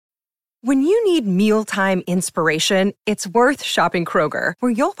When you need mealtime inspiration, it's worth shopping Kroger,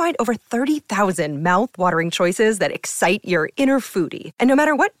 where you'll find over 30,000 mouth-watering choices that excite your inner foodie. And no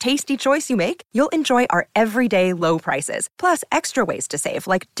matter what tasty choice you make, you'll enjoy our everyday low prices, plus extra ways to save,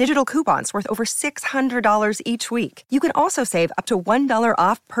 like digital coupons worth over $600 each week. You can also save up to $1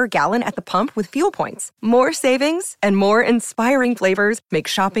 off per gallon at the pump with fuel points. More savings and more inspiring flavors make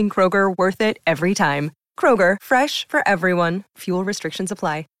shopping Kroger worth it every time. Kroger, fresh for everyone. Fuel restrictions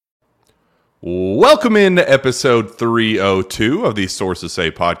apply. Welcome into episode 302 of the Sources Say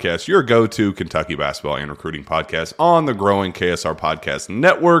podcast, your go-to Kentucky basketball and recruiting podcast on the growing KSR Podcast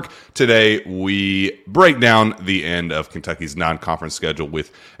Network. Today, we break down the end of Kentucky's non-conference schedule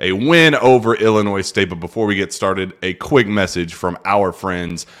with a win over Illinois State. But before we get started, a quick message from our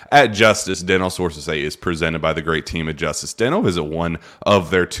friends at Justice Dental. Sources Say is presented by the great team at Justice Dental. Visit one of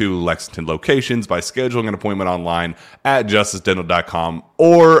their 2 Lexington locations by scheduling an appointment online at justicedental.com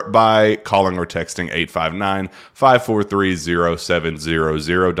or by calling or texting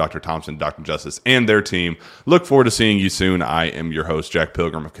 859-543-0700. Dr. Thompson, Dr. Justice, and their team look forward to seeing you soon. I am your host, Jack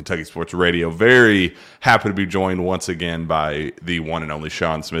Pilgrim of Kentucky Sports Radio. Very happy to be joined once again by the one and only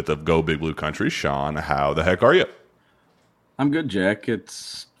Sean Smith of Go Big Blue Country. Sean, how the heck are you? I'm good, Jack. It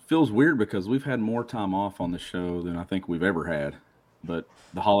feels weird because we've had more time off on the show than I think we've ever had. But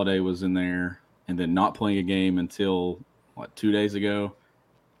the holiday was in there, and then not playing a game until, 2 days ago.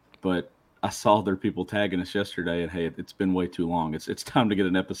 But I saw there people tagging us yesterday, and hey, it's been way too long. It's time to get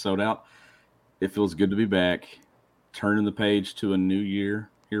an episode out. It feels good to be back, turning the page to a new year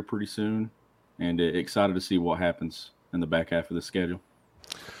here pretty soon, and excited to see what happens in the back half of the schedule.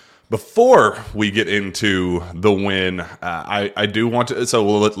 Before we get into the win, I do want to. So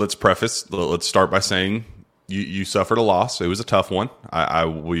let's preface. Let's start by saying you suffered a loss. It was a tough one. I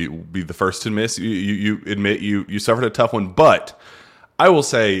will be the first to admit you admit you suffered a tough one, but I will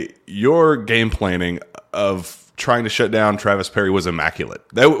say your game planning of trying to shut down Travis Perry was immaculate.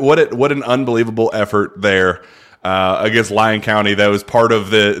 What an unbelievable effort there against Lyon County. That was part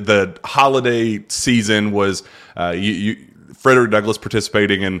of the holiday season. Was Frederick Douglass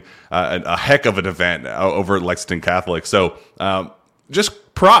participating in a heck of an event over at Lexington Catholic. So just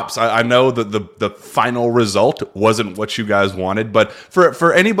props. I know that the final result wasn't what you guys wanted, but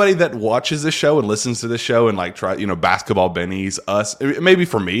for anybody that watches this show and listens to this show and basketball bennies us, maybe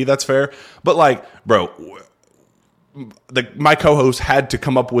for me that's fair, but bro, my co-host had to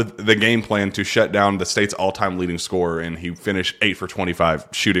come up with the game plan to shut down the state's all-time leading scorer, and he finished 8 for 25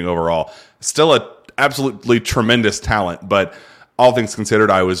 shooting overall. Still a absolutely tremendous talent, but all things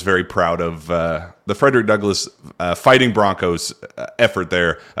considered, I was very proud of the Frederick Douglass Fighting Broncos effort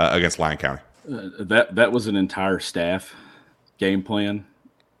there against Lyon County. That was an entire staff game plan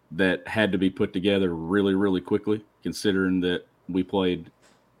that had to be put together really, really quickly, considering that we played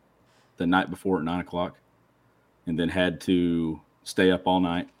the night before at 9 o'clock and then had to stay up all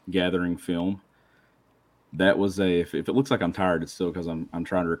night gathering film. That was if it looks like I'm tired, it's still because I'm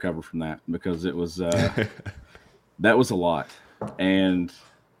trying to recover from that, because it was that was a lot. And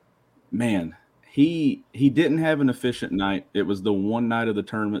man, he didn't have an efficient night. It was the one night of the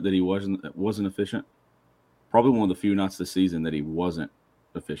tournament that he wasn't efficient. Probably one of the few nights this season that he wasn't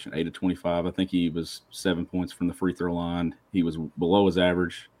efficient. 8 of 25. I think he was 7 points from the free throw line. He was below his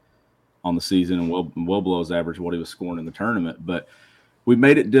average on the season and well below his average what he was scoring in the tournament. But we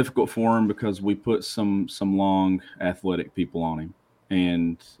made it difficult for him because we put some long athletic people on him.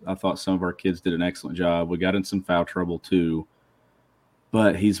 And I thought some of our kids did an excellent job. We got in some foul trouble too.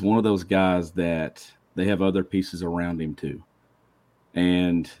 But he's one of those guys that they have other pieces around him too.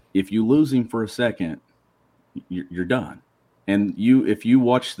 And if you lose him for a second, you're done. And if you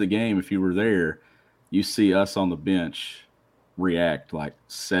watch the game, if you were there, you see us on the bench react like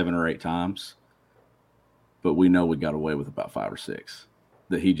 7 or 8 times. But we know we got away with about 5 or 6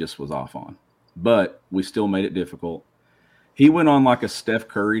 that he just was off on. But we still made it difficult. He went on like a Steph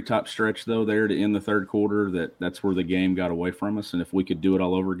Curry type stretch, though, there to end the third quarter. That's where the game got away from us. And if we could do it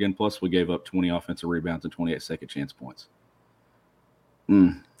all over again, plus we gave up 20 offensive rebounds and 28 second chance points.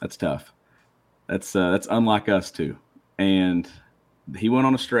 That's tough. That's unlike us, too. And he went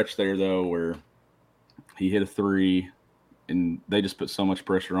on a stretch there, though, where he hit a 3, and they just put so much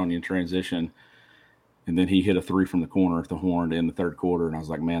pressure on you in transition. And then he hit a 3 from the corner at the horn to end the third quarter. And I was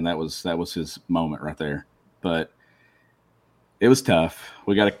like, man, that was his moment right there. But it was tough.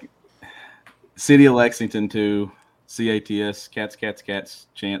 We got a City of Lexington too. CATS, cats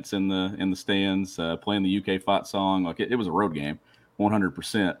chants in the stands, playing the UK fight song. Like it was a road game,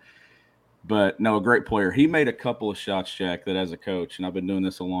 100%. But no, a great player. He made a couple of shots, Jack, that as a coach, and I've been doing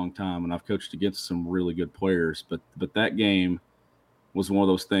this a long time, and I've coached against some really good players. But that game, was one of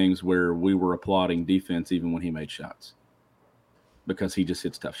those things where we were applauding defense even when he made shots because he just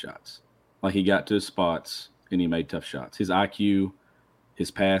hits tough shots. Like he got to his spots and he made tough shots. His IQ,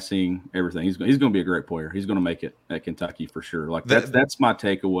 his passing, everything. He's going to be a great player. He's going to make it at Kentucky for sure. Like that's my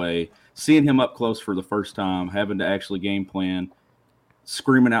takeaway. Seeing him up close for the first time, having to actually game plan,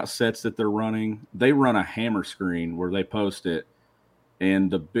 screaming out sets that they're running. They run a hammer screen where they post it,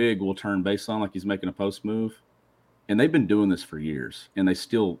 and the big will turn baseline like he's making a post move. And they've been doing this for years, and they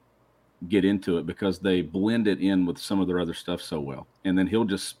still get into it because they blend it in with some of their other stuff so well. And then he'll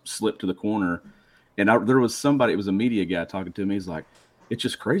just slip to the corner. And there was somebody, it was a media guy talking to me. He's like, it's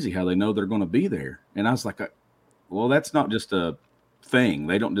just crazy how they know they're going to be there. And I was like, well, that's not just a thing.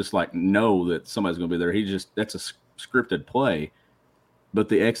 They don't just like know that somebody's going to be there. That's a scripted play, but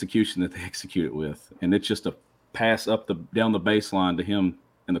the execution that they execute it with. And it's just a pass down the baseline to him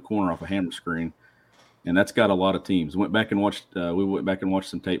in the corner off a hammer screen. And that's got a lot of teams. We went back and watched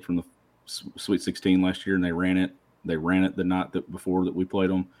some tape from the Sweet 16 last year, and they ran it. They ran it the night before that we played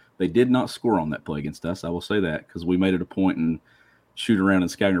them. They did not score on that play against us. I will say that because we made it a point and shoot around and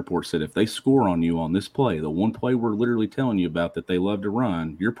scouting report said if they score on you on this play, the one play we're literally telling you about that they love to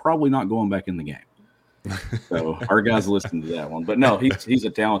run, you're probably not going back in the game. So our guys listened to that one. But no, he's a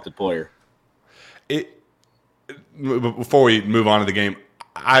talented player. Before we move on to the game,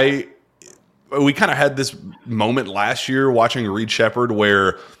 we kind of had this moment last year watching Reed Sheppard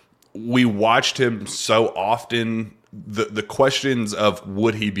where we watched him so often. The questions of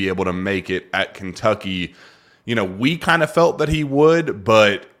would he be able to make it at Kentucky, we kind of felt that he would,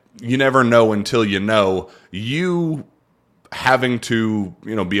 but you never know until you know. You having to,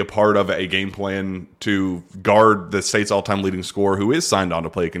 be a part of a game plan to guard the state's all-time leading scorer who is signed on to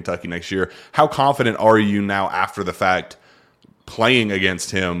play at Kentucky next year. How confident are you now after the fact playing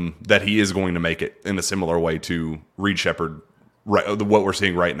against him that he is going to make it in a similar way to Reed Sheppard, what we're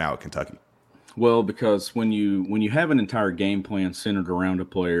seeing right now at Kentucky? Well, because when you have an entire game plan centered around a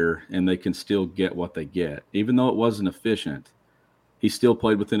player and they can still get what they get, even though it wasn't efficient, he still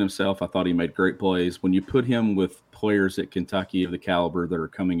played within himself. I thought he made great plays. When you put him with players at Kentucky of the caliber that are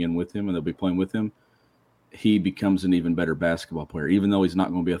coming in with him and they'll be playing with him, he becomes an even better basketball player, even though he's not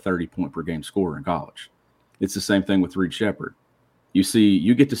going to be a 30-point per game scorer in college. It's the same thing with Reed Sheppard.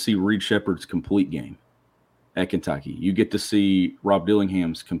 You get to see Reed Sheppard's complete game at Kentucky. You get to see Rob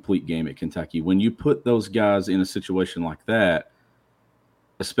Dillingham's complete game at Kentucky. When you put those guys in a situation like that,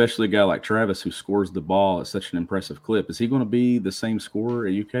 especially a guy like Travis who scores the ball at such an impressive clip, is he going to be the same scorer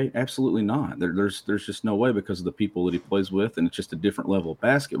at UK? Absolutely not. There's just no way because of the people that he plays with, and it's just a different level of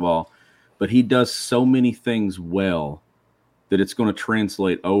basketball. But he does so many things well that it's going to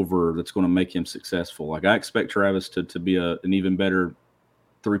translate over, that's going to make him successful. Like I expect Travis to be an even better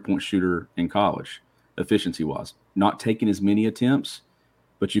three-point shooter in college, efficiency-wise. Not taking as many attempts,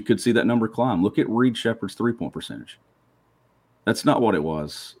 but you could see that number climb. Look at Reed Sheppard's three-point percentage. That's not what it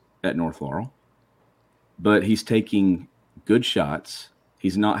was at North Laurel. But he's taking good shots.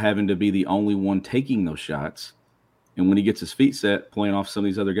 He's not having to be the only one taking those shots. And when he gets his feet set, playing off some of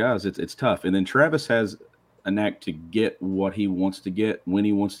these other guys, it's tough. And then Travis has a knack to get what he wants to get, when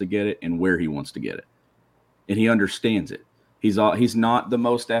he wants to get it, and where he wants to get it. And he understands it. He's not the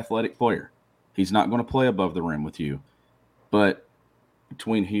most athletic player. He's not going to play above the rim with you. But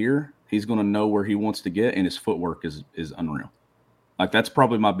between here, he's going to know where he wants to get, and his footwork is unreal. Like, that's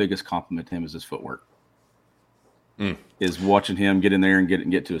probably my biggest compliment to him is his footwork. Is watching him get in there and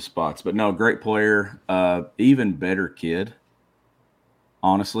get to his spots. But no, great player, even better kid,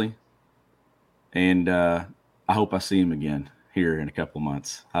 honestly. And I hope I see him again here in a couple of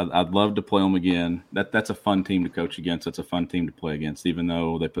months. I'd love to play him again. That's a fun team to coach against. That's a fun team to play against, even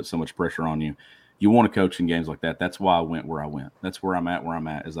though they put so much pressure on you. You want to coach in games like that. That's why I went where I went. That's where I'm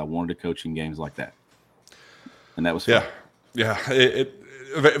at, is I wanted to coach in games like that. And that was fun. Yeah. It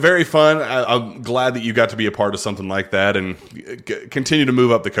very fun. I'm glad that you got to be a part of something like that and continue to move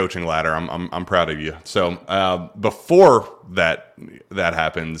up the coaching ladder. I'm proud of you. So before that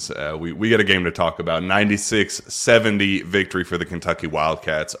happens, we get a game to talk about. 96-70 victory for the Kentucky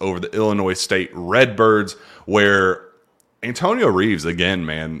Wildcats over the Illinois State Redbirds, where Antonio Reeves, again,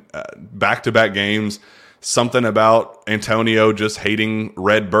 man, back-to-back games. Something about Antonio just hating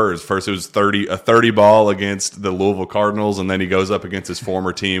Redbirds. First it was a 30 ball against the Louisville Cardinals, and then he goes up against his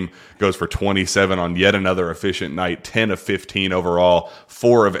former team, goes for 27 on yet another efficient night, 10 of 15 overall,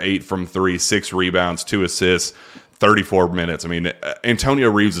 4 of 8 from 3, 6 rebounds, 2 assists, 34 minutes. I mean, Antonio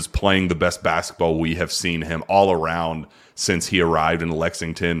Reeves is playing the best basketball we have seen him all around since he arrived in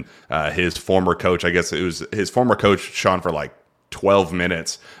Lexington. His former coach, I guess it was his former coach, shone for like 12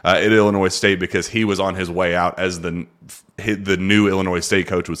 minutes at Illinois State because he was on his way out as the new Illinois State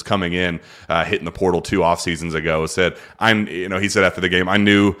coach was coming in, hitting the portal 2 off seasons ago. He said after the game, I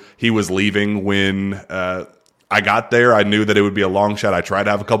knew he was leaving when I got there. I knew that it would be a long shot. I tried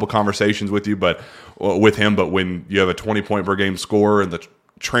to have a couple conversations with him, but when you have a 20-point per game scorer in the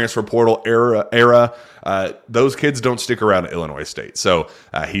transfer portal era, those kids don't stick around at Illinois State. So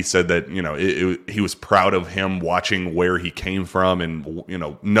he said that he was proud of him watching where he came from and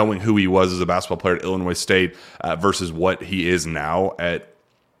knowing who he was as a basketball player at Illinois State versus what he is now at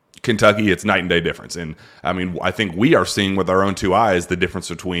Kentucky. It's night and day difference. And I mean, I think we are seeing with our own 2 eyes the difference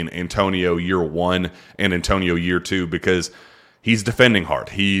between Antonio year 1 and Antonio year 2, because he's defending hard,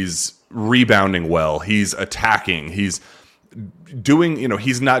 he's rebounding well, he's attacking, he's doing,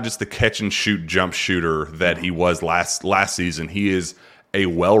 he's not just the catch and shoot jump shooter that he was last season. He is a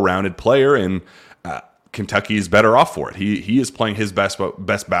well-rounded player, and Kentucky is better off for it. He is playing his best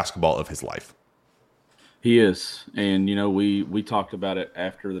basketball of his life. He is. And, we talked about it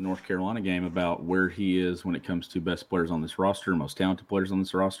after the North Carolina game about where he is when it comes to best players on this roster, most talented players on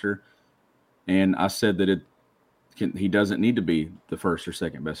this roster. And I said that he doesn't need to be the first or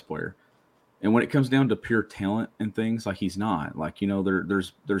second best player. And when it comes down to pure talent and things, like, he's not. Like,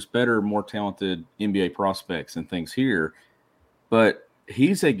 there's better, more talented NBA prospects and things here. But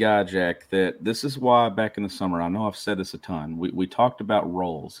he's a guy, Jack, that this is why back in the summer, I know I've said this a ton, we talked about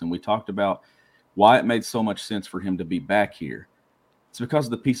roles, and we talked about why it made so much sense for him to be back here. It's because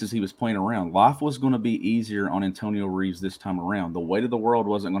of the pieces he was playing around. Life was going to be easier on Antonio Reeves this time around. The weight of the world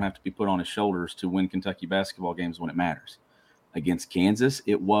wasn't going to have to be put on his shoulders to win Kentucky basketball games when it matters. Against Kansas,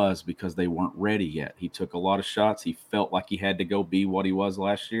 it was because they weren't ready yet. He took a lot of shots. He felt like he had to go be what he was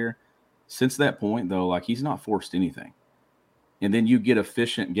last year. Since that point, though, he's not forced anything. And then you get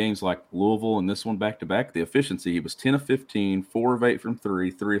efficient games like Louisville and this one back-to-back. The efficiency, he was 10 of 15, 4 of 8 from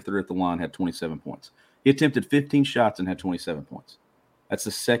 3, 3 of 3 at the line, had 27 points. He attempted 15 shots and had 27 points. That's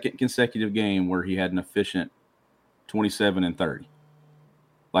the second consecutive game where he had an efficient 27 and 30.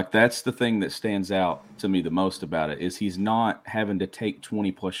 That's the thing that stands out to me the most about it, is he's not having to take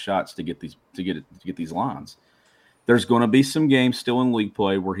 20-plus shots to get these lines. There's going to be some games still in league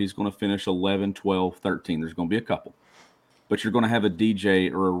play where he's going to finish 11, 12, 13. There's going to be a couple. But you're going to have a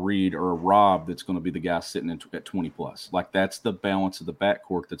DJ or a Reed or a Rob that's going to be the guy sitting at 20-plus. That's the balance of the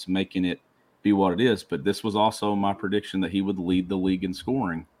backcourt that's making it be what it is. But this was also my prediction that he would lead the league in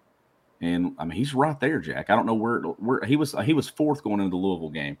scoring. And I mean, he's right there, Jack. I don't know where he was. He was 4th going into the Louisville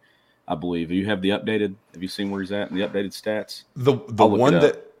game, I believe. Have you seen where he's at in the updated stats? The one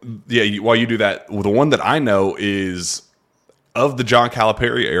that, while you do that, the one that I know is of the John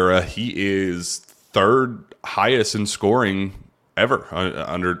Calipari era. He is 3rd highest in scoring ever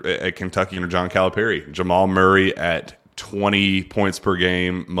at Kentucky under John Calipari. Jamal Murray at 20 points per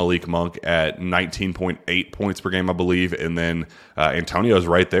game, Malik Monk at 19.8 points per game, I believe, and then Antonio's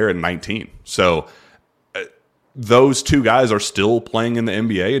right there at 19. So those 2 guys are still playing in the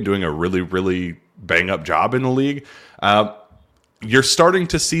NBA and doing a really, really bang-up job in the league. You're starting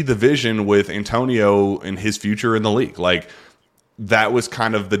to see the vision with Antonio and his future in the league. That was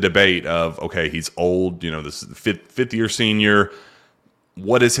kind of the debate of, okay, he's old, this is the fifth-year senior.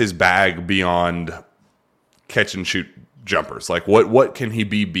 What is his bag beyond catch-and-shoot jumpers? What can he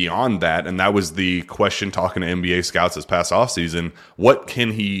be beyond that? And that was the question talking to NBA scouts this past offseason. What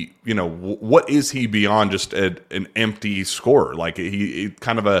can he, what is he beyond just an empty scorer? He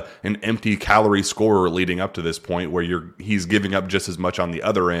kind of an empty calorie scorer leading up to this point where he's giving up just as much on the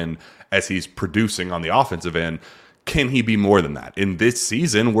other end as he's producing on the offensive end. Can he be more than that? In this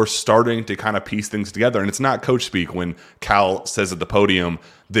season, we're starting to kind of piece things together. And it's not coach speak when Cal says at the podium,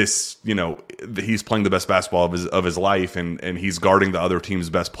 he's playing the best basketball of his life and he's guarding the other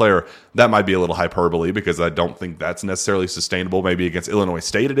team's best player. That might be a little hyperbole because I don't think that's necessarily sustainable. Maybe against Illinois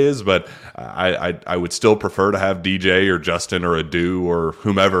State it is, but I would still prefer to have DJ or Justin or Adu or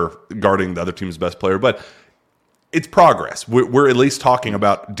whomever guarding the other team's best player. But it's progress. We're at least talking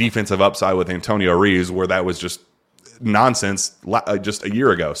about defensive upside with Antonio Reeves, where that was just nonsense just a year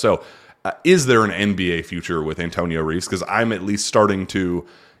ago. So is there an NBA future with Antonio Reeves? Because I'm at least starting to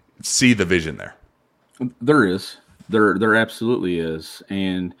see the vision there. There is. There absolutely is.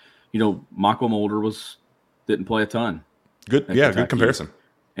 And, Michael Mulder didn't play a ton. Good. Yeah, good comparison.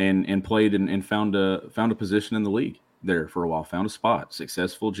 And played and found a position in the league there for a while, found a spot.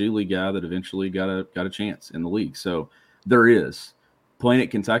 Successful G League guy that eventually got a chance in the league. So there is. Playing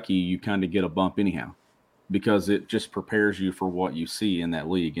at Kentucky, you kind of get a bump anyhow, because it just prepares you for what you see in that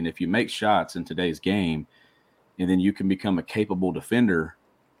league. And if you make shots in today's game, and then you can become a capable defender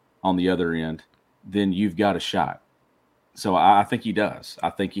on the other end, then you've got a shot. So I think he does. I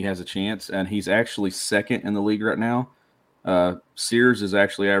think he has a chance, and he's actually second in the league right now. Sears is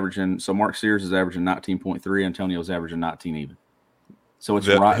actually averaging. So Mark Sears is averaging 19.3. Antonio's averaging 19 even. So it's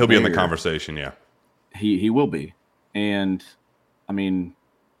right. He'll be in the conversation. Yeah, he will be, and I mean,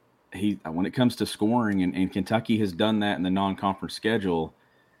 when it comes to scoring, and Kentucky has done that in the non-conference schedule.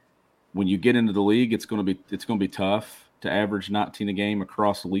 When you get into the league, it's going to be tough to average 19 a game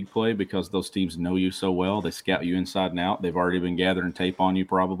across the league play because those teams know you so well. They scout you inside and out. They've already been gathering tape on you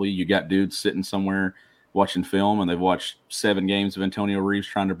probably. You got dudes sitting somewhere watching film, and they've watched 7 games of Antonio Reeves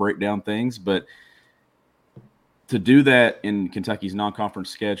trying to break down things. But to do that in Kentucky's non-conference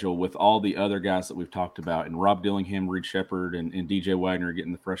schedule with all the other guys that we've talked about, and Rob Dillingham, Reed Sheppard, and DJ Wagner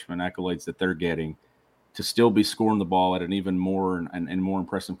getting the freshman accolades that they're getting, to still be scoring the ball at an even more and more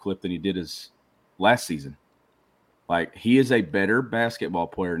impressive clip than he did his last season. Like, he is a better basketball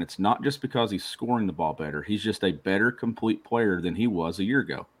player, and it's not just because he's scoring the ball better. He's just a better complete player than he was a year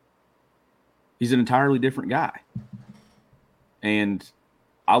ago. He's an entirely different guy. And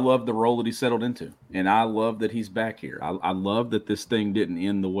I love the role that he settled into, and I love that he's back here. I love that this thing didn't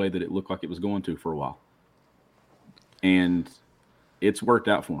end the way that it looked like it was going to for a while. And it's worked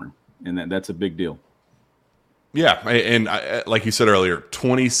out for him, and that's a big deal. Yeah, and like you said earlier,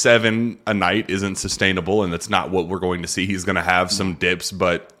 27 a night isn't sustainable, and that's not what we're going to see. He's going to have some dips,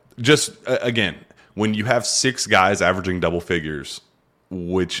 but just, again, when you have 6 guys averaging double figures,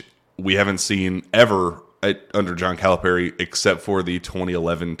 which we haven't seen ever under John Calipari except for the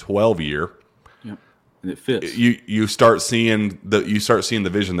 2011-12 year, yep, and it fits. You start seeing the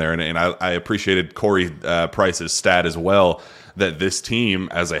vision there, and I appreciated Corey Price's stat as well, that this team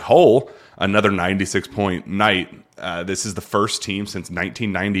as a whole, another 96-point night. This is the first team since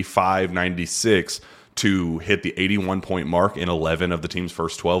 1995-96 to hit the 81-point mark in 11 of the team's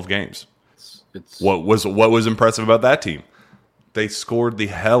first 12 games. What was impressive about that team? They scored the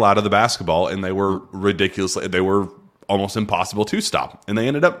hell out of the basketball, and they were they were almost impossible to stop. And they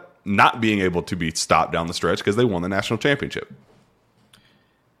ended up not being able to be stopped down the stretch because they won the national championship.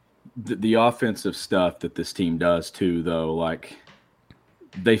 The offensive stuff that this team does too, though, like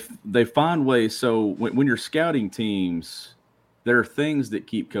they find ways. So when you're scouting teams, there are things that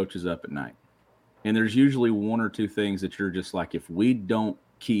keep coaches up at night, and there's usually 1 or 2 things that you're just like, if we don't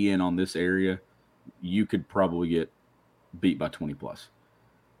key in on this area, you could probably get beat by 20 plus.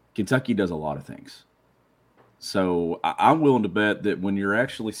 Kentucky does a lot of things. So I'm willing to bet that when you're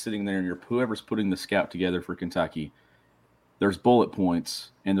actually sitting there and whoever's putting the scout together for Kentucky, there's bullet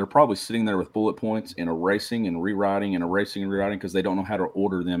points, and they're probably sitting there with bullet points and erasing and rewriting because they don't know how to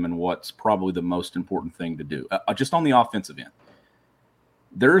order them and what's probably the most important thing to do. Just on the offensive end,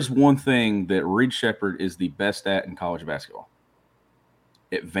 there's one thing that Reed Sheppard is the best at in college basketball: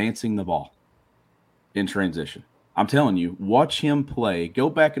 advancing the ball in transition. I'm telling you, watch him play. Go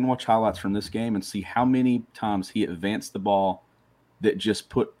back and watch highlights from this game and see how many times he advanced the ball that just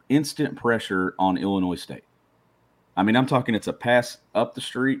put instant pressure on Illinois State. I mean, I'm talking, it's a pass up the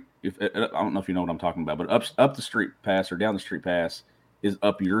street. I don't know if you know what I'm talking about, but up the street pass or down the street pass is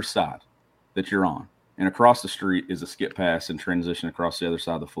up your side that you're on. And across the street is a skip pass and transition across the other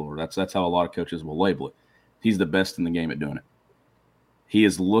side of the floor. That's how a lot of coaches will label it. He's the best in the game at doing it. He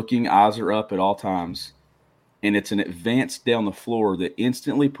is looking, eyes are up at all times, and it's an advance down the floor that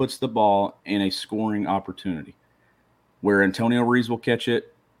instantly puts the ball in a scoring opportunity where Antonio Reeves will catch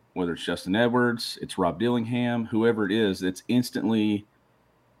it, whether it's Justin Edwards, it's Rob Dillingham, whoever it is, it's instantly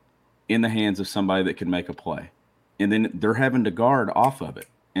in the hands of somebody that can make a play. And then they're having to guard off of it.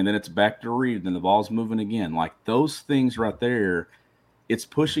 And then it's back to Reed, and the ball's moving again. Like, those things right there, it's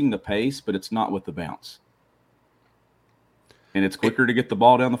pushing the pace, but it's not with the bounce. And it's quicker to get the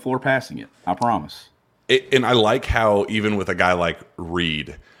ball down the floor passing it, I promise. And I like how even with a guy like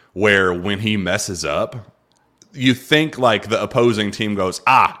Reed, where when he messes up, you think like the opposing team goes,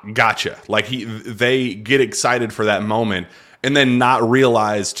 gotcha. Like they get excited for that moment and then not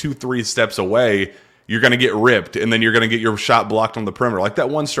realize 2-3 steps away, you're going to get ripped and then you're going to get your shot blocked on the perimeter. Like that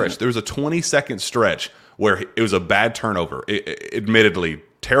one stretch, there was a 20-second stretch where it was a bad turnover. Admittedly,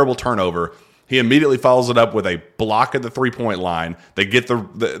 terrible turnover. He immediately follows it up with a block at the 3-point line. They get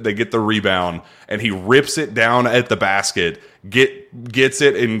the rebound, and he rips it down at the basket, gets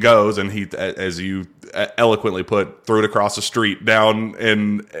it and goes, and he, as you eloquently put, threw it across the street down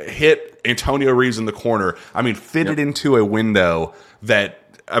and hit Antonio Reeves in the corner. I mean, fitted into a window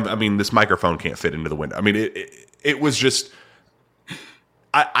that, I mean, this microphone can't fit into the window. I mean, it was just,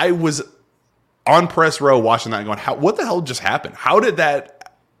 I was on press row watching that and going, what the hell just happened? How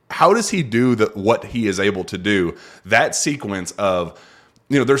does he do what he is able to do? That sequence of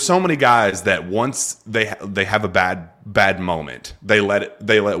there's so many guys that once they have a bad moment, they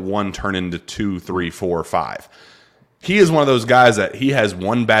let one turn into 2, 3, 4, 5. He is one of those guys that he has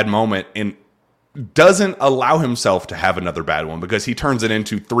one bad moment and doesn't allow himself to have another bad one because he turns it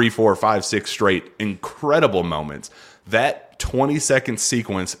into 3, 4, 5, 6 straight incredible moments. That 20-second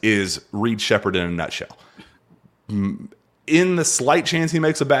sequence is Reed Sheppard in a nutshell. In the slight chance he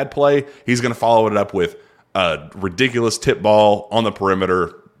makes a bad play, he's going to follow it up with a ridiculous tip ball on the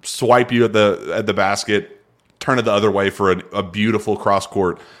perimeter, swipe you at the basket, turn it the other way for a beautiful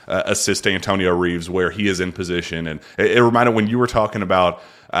cross-court assist to Antonio Reeves where he is in position. And it reminded when you were talking about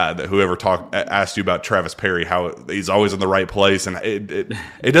whoever asked you about Travis Perry, how he's always in the right place. And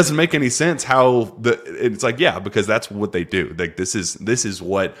it doesn't make any sense how it's like, yeah, because that's what they do. Like this is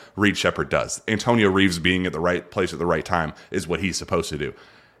what Reed Sheppard does. Antonio Reeves being at the right place at the right time is what he's supposed to do.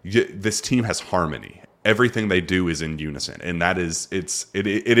 This team has harmony. Everything they do is in unison. And that is,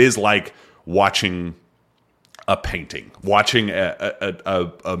 it is like watching a painting, watching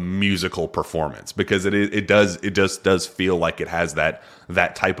a musical performance, because it does feel like it has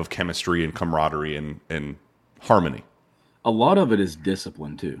that type of chemistry and camaraderie and harmony. A lot of it is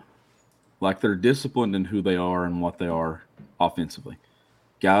discipline too. Like they're disciplined in who they are and what they are offensively.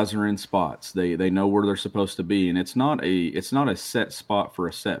 Guys are in spots. They know where they're supposed to be, and it's not a set spot for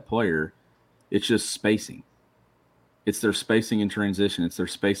a set player. It's just spacing. It's their spacing in transition. It's their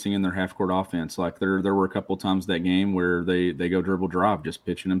spacing in their half-court offense. Like there were a couple of times that game where they go dribble drive, just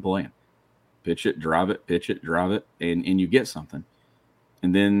pitching and playing. Pitch it, drive it, and you get something.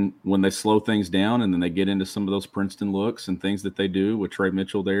 And then when they slow things down and then they get into some of those Princeton looks and things that they do with Trey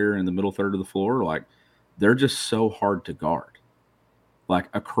Mitchell there in the middle third of the floor, like they're just so hard to guard. Like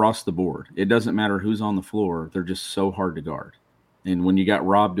across the board. It doesn't matter who's on the floor. They're just so hard to guard. And when you got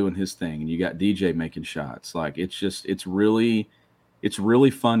Rob doing his thing and you got DJ making shots, like it's really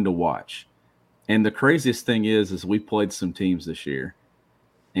fun to watch. And the craziest thing is we played some teams this year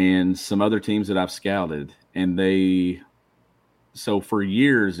and some other teams that I've scouted, and so for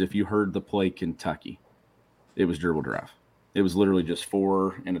years, if you heard the play Kentucky, it was dribble drive. It was literally just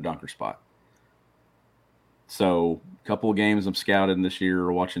 4 in a dunker spot. So a couple of games I'm scouting this year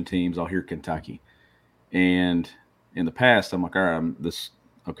or watching teams, I'll hear Kentucky. And in the past, I'm like, all right, this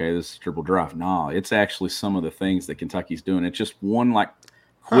is dribble drive. No, it's actually some of the things that Kentucky's doing. It's just one like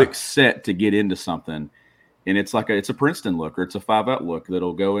quick set to get into something. And it's a Princeton look or it's a 5-out look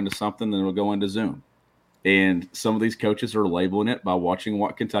that'll go into something, then it'll go into zone. And some of these coaches are labeling it by watching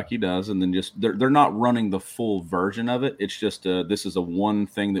what Kentucky does, and then just they're not running the full version of it. It's just this is a one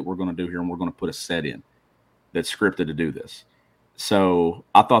thing that we're going to do here, and we're going to put a set in that's scripted to do this. So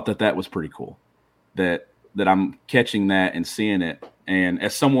I thought that was pretty cool. That I'm catching that and seeing it. And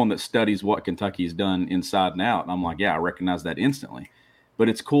as someone that studies what Kentucky's done inside and out, I'm like, yeah, I recognize that instantly. But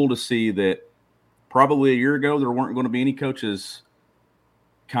it's cool to see that probably a year ago there weren't going to be any coaches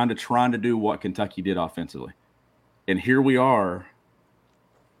kind of trying to do what Kentucky did offensively. And here we are.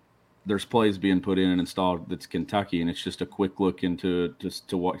 There's plays being put in and installed that's Kentucky, and it's just a quick look into just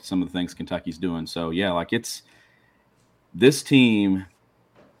to what some of the things Kentucky's doing. So, yeah, like this team –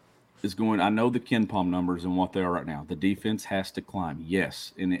 is going. I know the KenPom numbers and what they are right now. The defense has to climb,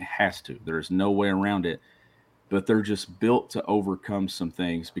 yes, and it has to. There's no way around it. But they're just built to overcome some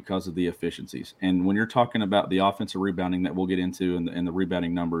things because of the efficiencies. And when you're talking about the offensive rebounding that we'll get into and the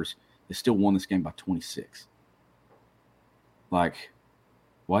rebounding numbers, they still won this game by 26. Like,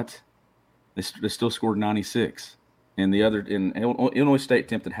 what? They still scored 96. And Illinois State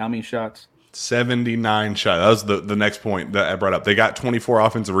attempted how many shots? 79 shots. That was the next point that I brought up. They got 24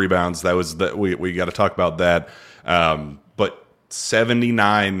 offensive rebounds. That was we got to talk about that. But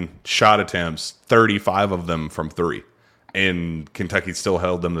 79 shot attempts, 35 of them from 3. And Kentucky still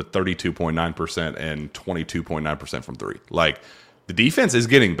held them to 32.9% and 22.9% from 3. Like, the defense is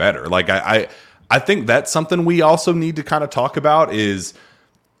getting better. Like, I think that's something we also need to kind of talk about is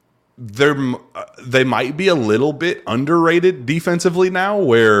they might be a little bit underrated defensively now,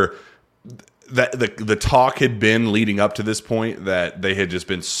 where the talk had been leading up to this point that they had just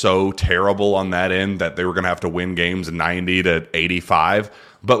been so terrible on that end that they were going to have to win games 90-85.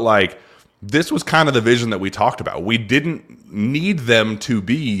 But like, this was kind of the vision that we talked about. We didn't need them to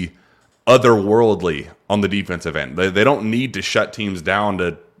be otherworldly on the defensive end. They don't need to shut teams down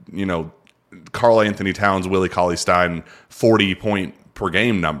to, Karl Anthony Towns, Willie Cauley-Stein 40-point per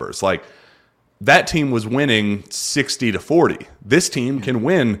game numbers. Like, that team was winning 60-40. This team can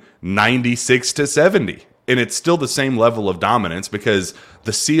win 96-70, and it's still the same level of dominance because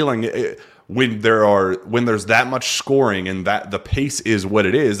the ceiling, when there's that much scoring and that the pace is what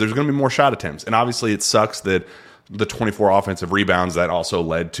it is, there's going to be more shot attempts. And obviously, it sucks that the 24 offensive rebounds that also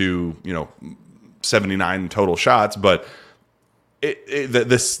led to 79 total shots, but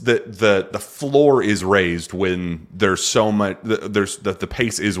the floor is raised when there's so much. The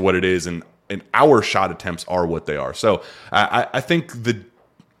pace is what it is, and our shot attempts are what they are. So I think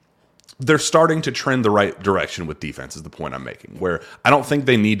they're starting to trend the right direction with defense is the point I'm making, where I don't think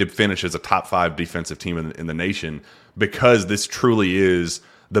they need to finish as a top 5 defensive team in the nation, because this truly is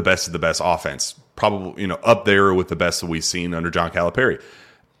the best of the best offense, probably up there with the best that we've seen under John Calipari.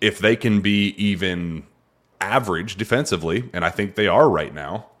 If they can be even average defensively, and I think they are right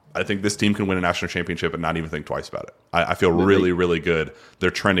now, I think this team can win a national championship and not even think twice about it. I feel really, really good. They're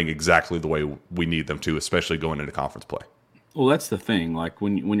trending exactly the way we need them to, especially going into conference play. Well, that's the thing. Like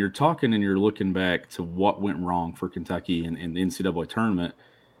when you're talking and you're looking back to what went wrong for Kentucky in the NCAA tournament,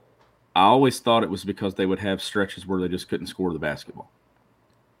 I always thought it was because they would have stretches where they just couldn't score the basketball,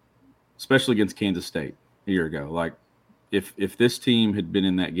 especially against Kansas State a year ago. Like if this team had been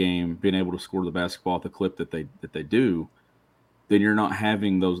in that game, been able to score the basketball at the clip that they do, then you're not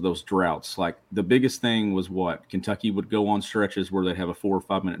having those droughts. Like the biggest thing was what Kentucky would go on stretches where they'd have a 4 or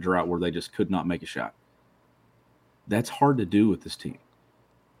 5 minute drought where they just could not make a shot. That's hard to do with this team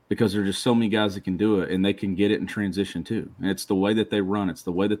because there are just so many guys that can do it, and they can get it in transition too. And it's the way that they run. It's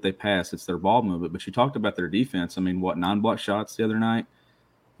the way that they pass. It's their ball movement. But you talked about their defense. I mean, 9 block shots the other night,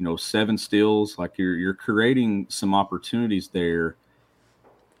 7 steals. Like you're creating some opportunities there.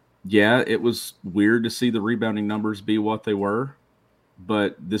 Yeah, it was weird to see the rebounding numbers be what they were,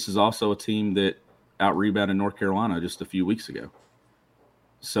 but this is also a team that out-rebounded North Carolina just a few weeks ago.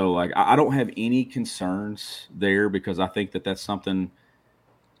 So, I don't have any concerns there because I think that that's something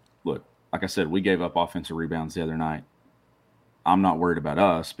 – look, like I said, we gave up offensive rebounds the other night. I'm not worried about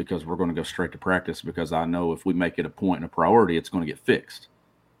us because we're going to go straight to practice because I know if we make it a point and a priority, it's going to get fixed.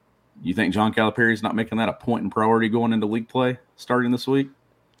 You think John Calipari is not making that a point and priority going into league play starting this week?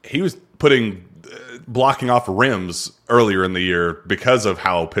 He was blocking off rims earlier in the year because of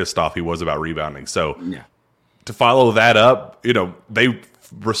how pissed off he was about rebounding. So yeah. To follow that up, they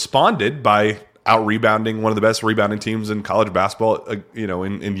responded by out rebounding one of the best rebounding teams in college basketball, in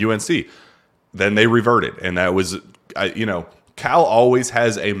UNC. Then they reverted, and that was, Cal always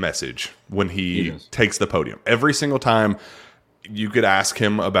has a message when he takes the podium. Every single time you could ask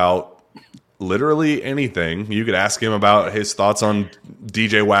him about literally anything. You could ask him about his thoughts on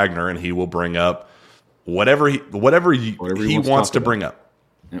DJ Wagner, and he will bring up whatever he wants to bring up.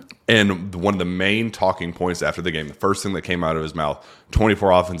 Yep. And one of the main talking points after the game, the first thing that came out of his mouth,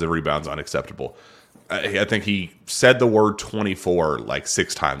 24 offensive rebounds unacceptable. I think he said the word 24 like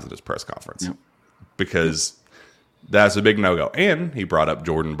 6 times in his press conference because that's a big no-go. And he brought up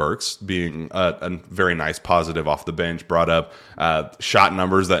Jordan Burks being a very nice positive off the bench, brought up shot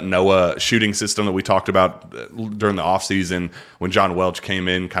numbers, that Noah shooting system that we talked about during the offseason when John Welch came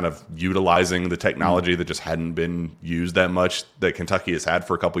in, kind of utilizing the technology that just hadn't been used that much, that Kentucky has had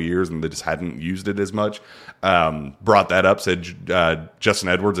for a couple of years, and they just hadn't used it as much. Brought that up, said Justin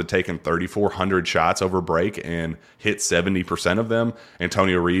Edwards had taken 3,400 shots over break and hit 70% of them.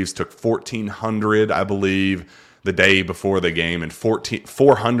 Antonio Reeves took 1,400, I believe, the day before the game, and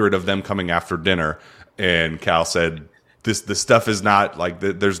 400 of them coming after dinner. And Cal said, "This stuff is not like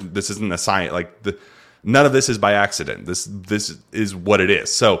this isn't a science. None of this is by accident. This is what it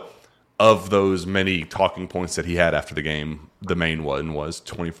is." So, of those many talking points that he had after the game, the main one was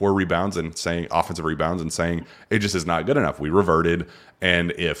 24 rebounds and saying offensive rebounds and saying it just is not good enough. We reverted,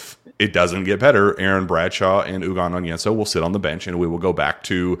 and if it doesn't get better, Aaron Bradshaw and Ugon Onyenso will sit on the bench, and we will go back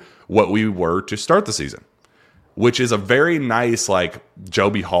to what we were to start the season. Which is a very nice,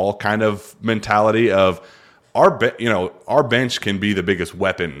 Joby Hall kind of mentality of our bench can be the biggest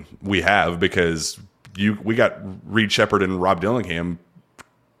weapon we have because we got Reed Shepherd and Rob Dillingham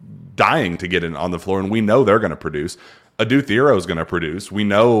dying to get in on the floor, and we know they're going to produce. Adu Thiero is going to produce. We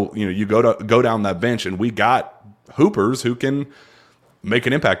know, you go down that bench, and we got hoopers who can make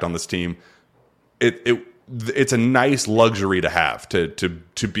an impact on this team. It's a nice luxury to have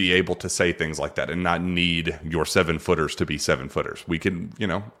to be able to say things like that and not need your 7-footers to be 7-footers. We can,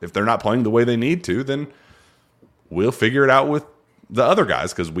 if they're not playing the way they need to, then we'll figure it out with the other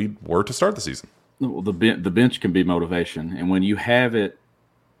guys because we were to start the season. Well, the bench can be motivation, and when you have it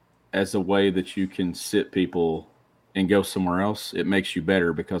as a way that you can sit people and go somewhere else, it makes you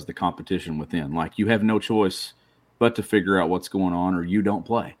better because the competition within. Like you have no choice but to figure out what's going on, or you don't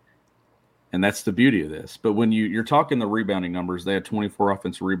play. And that's the beauty of this. But when you're talking the rebounding numbers, they had 24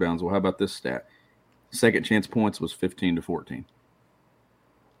 offensive rebounds. Well, how about this stat? Second chance points was 15-14.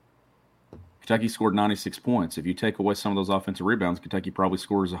 Kentucky scored 96 points. If you take away some of those offensive rebounds, Kentucky probably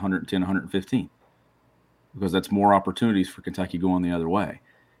scores 110, 115. because that's more opportunities for Kentucky going the other way.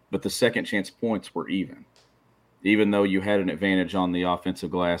 But the second chance points were even though you had an advantage on the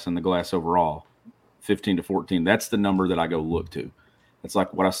offensive glass and the glass overall, 15-14. That's the number that I go look to. It's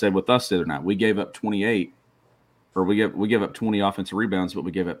like what I said with us the other night. We gave up 28, or we gave up 20 offensive rebounds, but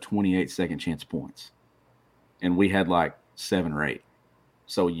we gave up 28 second chance points. And we had like 7 or 8.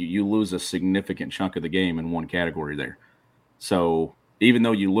 So you lose a significant chunk of the game in one category there. So even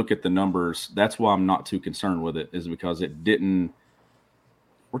though you look at the numbers, that's why I'm not too concerned with it, is because it didn't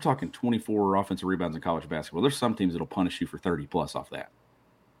 – we're talking 24 offensive rebounds in college basketball. There's some teams that will punish you for 30-plus off that.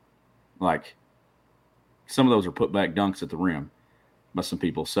 Like, some of those are put-back dunks at the rim by some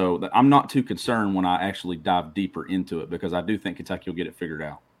people. So I'm not too concerned when I actually dive deeper into it, because I do think Kentucky will get it figured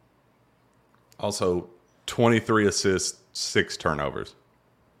out. Also, 23 assists, 6 turnovers.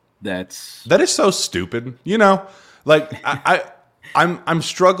 That is so stupid. You know, like I'm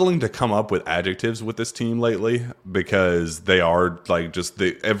struggling to come up with adjectives with this team lately, because they are like just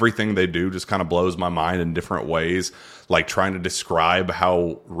everything they do just kind of blows my mind in different ways. Like trying to describe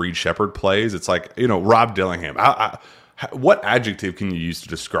how Reed Sheppard plays. It's like, you know, Rob Dillingham. What adjective can you use to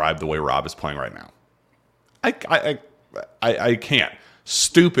describe the way Rob is playing right now? I can't.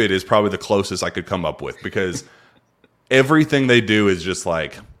 Stupid is probably the closest I could come up with, because everything they do is just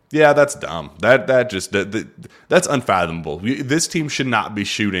like, yeah, that's dumb. That's unfathomable. This team should not be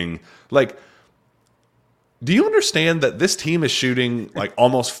shooting. Like, do you understand that this team is shooting like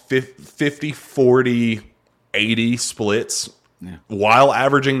almost 50, 40, 80 splits while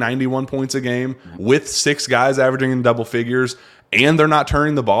averaging 91 points a game, with 6 guys averaging in double figures, and they're not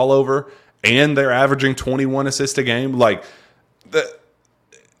turning the ball over, and they're averaging 21 assists a game? Like,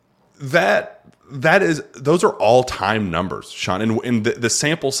 those are all-time numbers, Sean, and the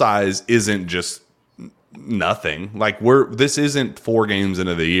sample size isn't just nothing. Like, this isn't 4 games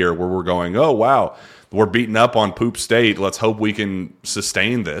into the year where we're going, oh wow, we're beating up on Poop State, let's hope we can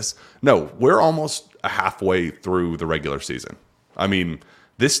sustain this. No, we're almost halfway through the regular season. I mean,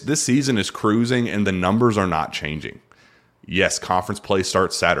 this season is cruising, and the numbers are not changing. Yes, conference play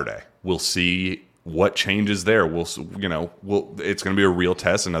starts Saturday. We'll see what changes there. It's going to be a real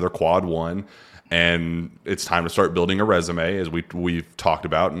test, another quad 1. And it's time to start building a resume, as we've talked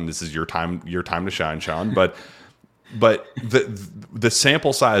about, and this is your time to shine, Sean. But the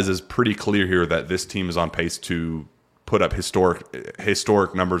sample size is pretty clear here that this team is on pace to put up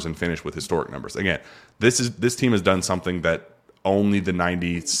historic numbers and finish with historic numbers. Again, this team has done something that only the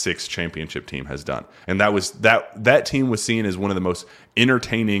 96 championship team has done, and that team was seen as one of the most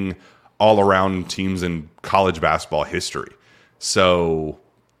entertaining all-around teams in college basketball history. So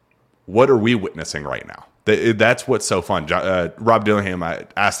what are we witnessing right now? That's what's so fun. Rob Dillingham, I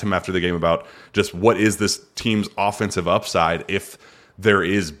asked him after the game about just what is this team's offensive upside if there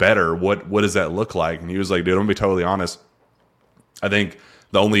is better. What does that look like? And he was like, dude, I'm going to be totally honest. I think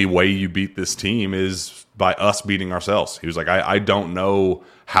the only way you beat this team is by us beating ourselves. He was like, I don't know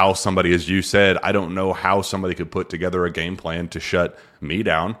how somebody, as you said, I don't know how somebody could put together a game plan to shut me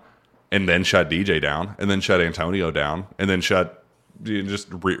down, and then shut DJ down, and then shut Antonio down, and then shut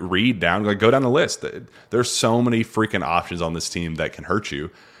Reed down. Like, go down the list. There's so many freaking options on this team that can hurt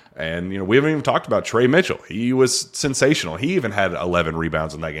you. And, we haven't even talked about Trey Mitchell. He was sensational. He even had 11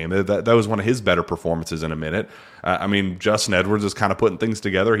 rebounds in that game. That was one of his better performances in a minute. Justin Edwards is kind of putting things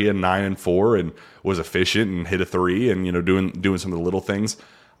together. He had 9 and 4 and was efficient and hit a 3 and, doing some of the little things.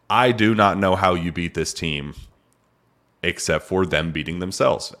 I do not know how you beat this team except for them beating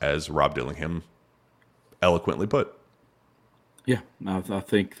themselves, as Rob Dillingham eloquently put. Yeah, I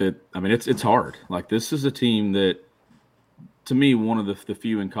think that, it's hard. Like, this is a team that, to me, one of the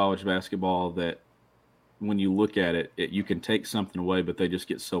few in college basketball that when you look at it, you can take something away, but they just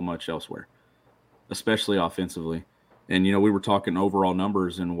get so much elsewhere, especially offensively. And, we were talking overall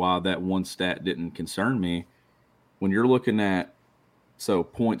numbers and why that one stat didn't concern me. When you're looking at,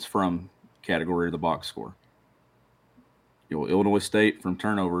 points from category of the box score, Illinois State from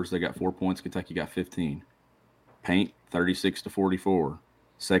turnovers, they got 4 points. Kentucky got 15. Paint, 36-44.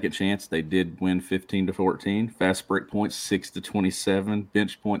 Second chance, they did win 15-14. Fast break points, 6-27.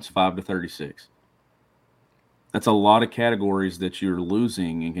 Bench points, 5-36. That's a lot of categories that you're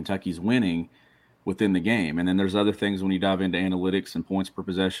losing and Kentucky's winning within the game. And then there's other things when you dive into analytics and points per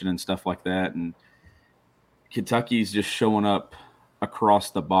possession and stuff like that. And Kentucky's just showing up across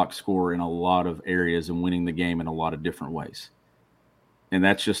the box score in a lot of areas and winning the game in a lot of different ways. And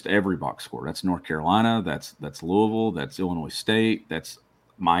that's just every box score. That's North Carolina, that's Louisville, that's Illinois State, that's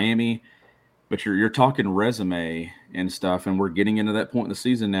Miami. But you're talking resume and stuff, and we're getting into that point in the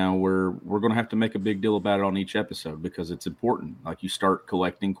season now where we're going to have to make a big deal about it on each episode because it's important. Like, you start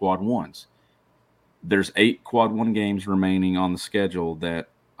collecting quad 1s. There's 8 quad 1 games remaining on the schedule that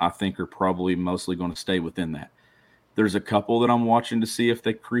I think are probably mostly going to stay within that. There's a couple that I'm watching to see if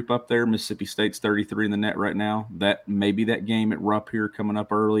they creep up there. Mississippi State's 33 in the net right now. That maybe that game at Rupp here coming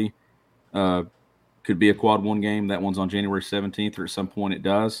up early could be a quad 1 game. That one's on January 17th, or at some point it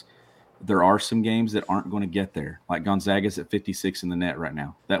does. There are some games that aren't going to get there. Like Gonzaga's at 56 in the net right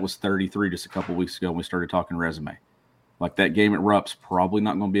now. That was 33 just a couple weeks ago when we started talking resume. Like that game at Rupp's probably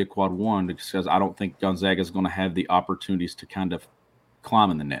not going to be a quad 1 because I don't think Gonzaga is going to have the opportunities to kind of climb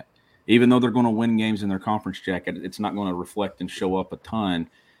in the net. Even though they're going to win games in their conference jacket, it's not going to reflect and show up a ton.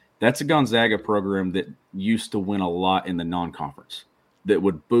 That's a Gonzaga program that used to win a lot in the non-conference that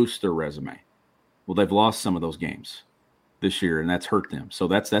would boost their resume. Well, they've lost some of those games this year, and that's hurt them. So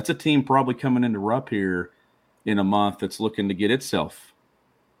that's a team probably coming into Rupp here in a month that's looking to get itself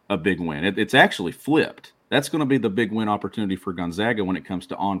a big win. It's actually flipped. That's going to be the big win opportunity for Gonzaga when it comes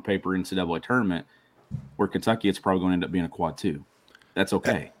to on-paper NCAA tournament, where Kentucky, it's probably going to end up being a quad 2. That's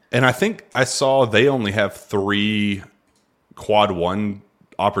okay. And I think I saw they only have 3 quad 1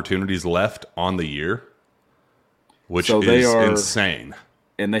 opportunities left on the year, which is insane.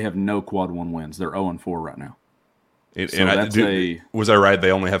 And they have no quad 1 wins. They're 0-4 right now. Was I right?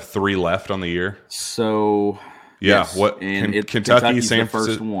 They only have 3 left on the year. So yeah, yes. What? And Kentucky, San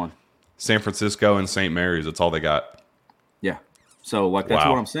Francisco, and St. Mary's. That's all they got. Yeah. So like that's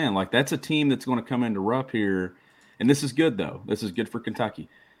what I'm saying. Like that's a team that's going to come into Rupp here, and this is good though. This is good for Kentucky.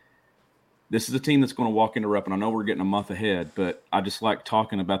 This is a team that's going to walk into Rupp, and I know we're getting a month ahead, but I just like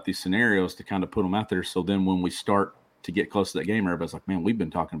talking about these scenarios to kind of put them out there. So then when we start to get close to that game, everybody's like, man, we've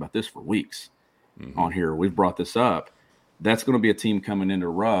been talking about this for weeks on here. We've brought this up. That's going to be a team coming into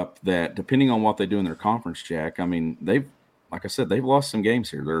Rupp that, depending on what they do in their conference, Jack, I mean, like I said, they've lost some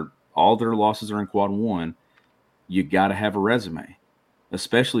games here. All their losses are in quad 1. You got to have a resume,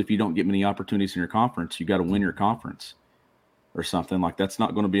 especially if you don't get many opportunities in your conference. You got to win your conference or something. Like that's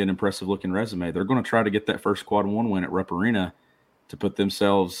not going to be an impressive looking resume. They're going to try to get that first quad 1 win at Rupp Arena to put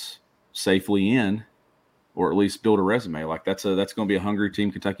themselves safely in, or at least build a resume. Like that's going to be a hungry team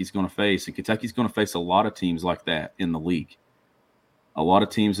Kentucky's going to face, and Kentucky's going to face a lot of teams like that in the league. A lot of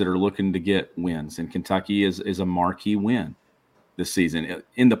teams that are looking to get wins, and Kentucky is a marquee win this season.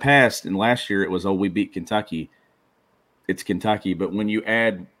 In the past, and last year, it was, we beat Kentucky. It's Kentucky, but when you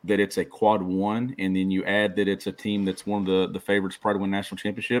add that it's a quad 1, and then you add that it's a team that's one of the favorites probably to win national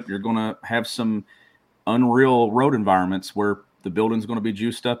championship, you're going to have some unreal road environments where the building's going to be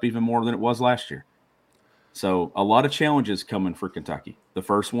juiced up even more than it was last year. So a lot of challenges coming for Kentucky. The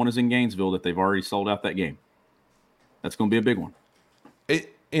first one is in Gainesville that they've already sold out that game. That's going to be a big one.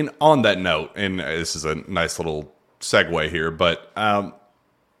 And on that note, and this is a nice little segue here, but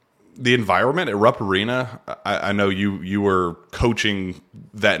the environment at Rupp Arena, I know you were coaching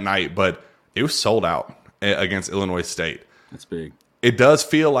that night, but it was sold out against Illinois State. That's big. It does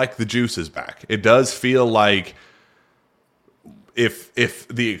feel like the juice is back. It does feel like if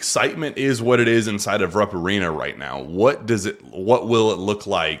the excitement is what it is inside of Rupp Arena right now, what will it look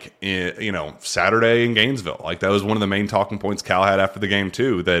like in, Saturday in Gainesville? Like that was one of the main talking points Cal had after the game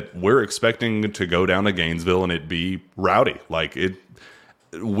too, that we're expecting to go down to Gainesville and it be rowdy. Like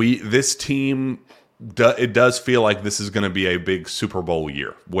this team, it does feel like this is going to be a big Super Bowl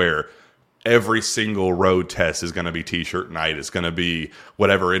year where every single road test is going to be T-shirt night. It's going to be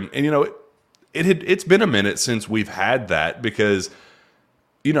whatever. And it's been a minute since we've had that because,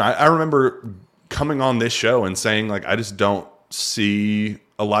 I remember coming on this show and saying, like, I just don't see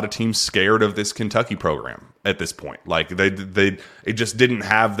a lot of teams scared of this Kentucky program at this point. Like, it just didn't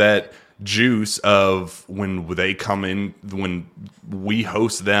have that juice of when they come in, when we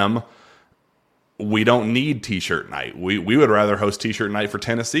host them, we don't need T-shirt night. We would rather host T-shirt night for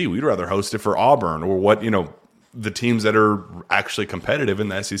Tennessee. We'd rather host it for Auburn or the teams that are actually competitive in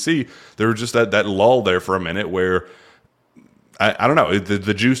the SEC. There was just that lull there for a minute where I don't know,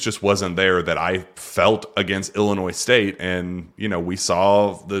 the juice just wasn't there that I felt against Illinois State. And, we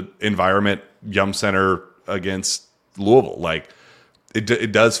saw the environment, Yum Center against Louisville. Like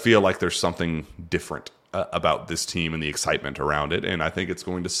it does feel like there's something different about this team and the excitement around it. And I think it's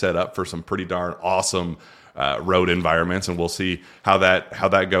going to set up for some pretty darn awesome road environments, and we'll see how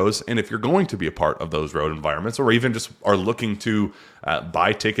that goes. And if you're going to be a part of those road environments, or even just are looking to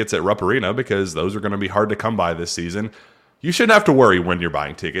buy tickets at Rupp Arena, because those are going to be hard to come by this season, you shouldn't have to worry when you're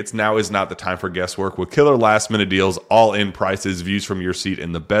buying tickets. Now is not the time for guesswork. With killer last-minute deals, all-in prices, views from your seat,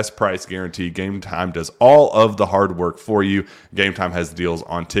 and the best price guarantee, Game Time does all of the hard work for you. Game Time has deals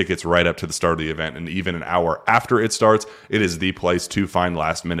on tickets right up to the start of the event, and even an hour after it starts. It is the place to find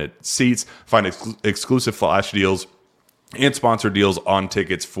last-minute seats, find exclusive flash deals, and sponsor deals on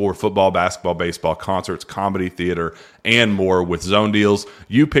tickets for football, basketball, baseball, concerts, comedy, theater, and more with zone deals.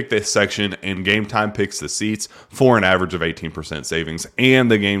 You pick this section, and Game Time picks the seats for an average of 18% savings. And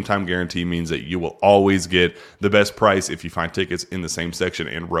the Game Time guarantee means that you will always get the best price if you find tickets in the same section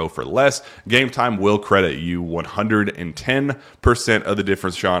and row for less. Game Time will credit you 110% of the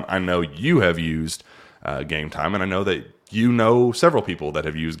difference. Sean, I know you have used Game Time, and I know that you know several people that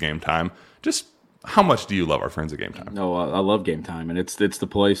have used Game Time. Just how much do you love our friends at Game Time? No, I love Game Time, and it's the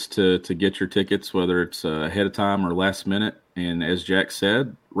place to get your tickets, whether it's ahead of time or last minute. And as Jack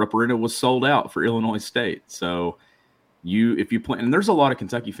said, Rupp Arena was sold out for Illinois State. So if you play, and there's a lot of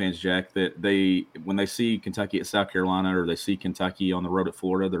Kentucky fans, Jack, that when they see Kentucky at South Carolina or they see Kentucky on the road at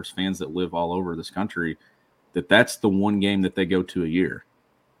Florida, there's fans that live all over this country that's the one game that they go to a year.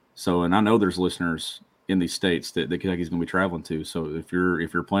 So, and I know there's listeners in these states that Kentucky's going to be traveling to. So if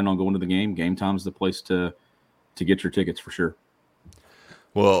you're planning on going to the game, Game Time's the place to get your tickets for sure.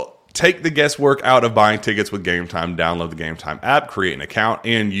 Well, take the guesswork out of buying tickets with Game Time. Download the Game Time app, create an account,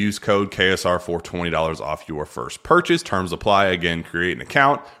 and use code KSR for $20 off your first purchase. Terms apply. Again, create an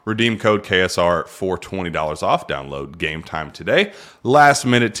account, redeem code KSR for $20 off. Download Game Time today. Last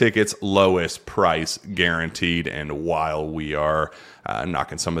minute tickets, lowest price guaranteed. And while we are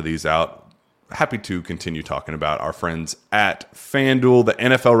knocking some of these out, happy to continue talking about our friends at FanDuel. The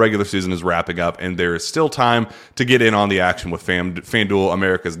NFL regular season is wrapping up, and there is still time to get in on the action with FanDuel,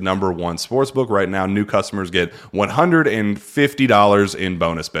 America's #1 sportsbook. Right now, new customers get $150 in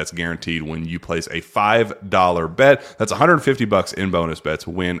bonus bets guaranteed when you place a $5 bet. That's $150 in bonus bets,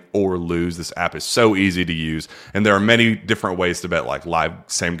 win or lose. This app is so easy to use, and there are many different ways to bet, like live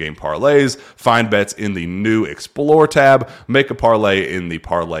same-game parlays, find bets in the new Explore tab, make a parlay in the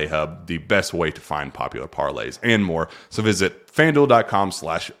Parlay Hub, the best way to find popular parlays, and more. So visit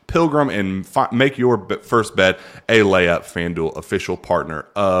FanDuel.com/Pilgrim and make your first bet a layup. FanDuel, official partner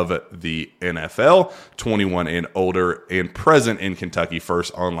of the NFL. 21 and older and present in Kentucky.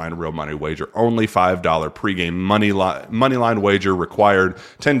 First online real money wager. Only $5 pregame money line wager required.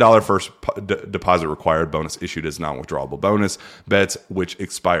 $10 first deposit required. Bonus issued as non-withdrawable bonus bets, which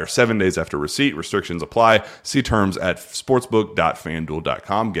expire 7 days after receipt. Restrictions apply. See terms at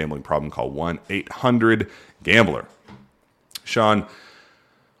sportsbook.fanduel.com. Gambling problem, call 1-800-GAMBLER. Sean,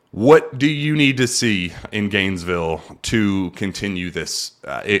 what do you need to see in Gainesville to continue this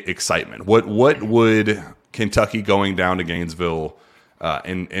excitement? What would Kentucky going down to Gainesville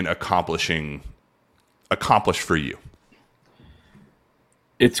and accomplish for you?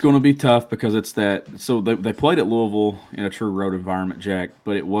 It's going to be tough because it's that. So they played at Louisville in a true road environment, Jack,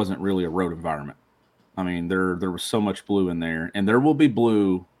 but it wasn't really a road environment. I mean, there was so much blue in there, and there will be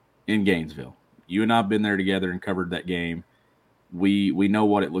blue in Gainesville. You and I have been there together and covered that game. We know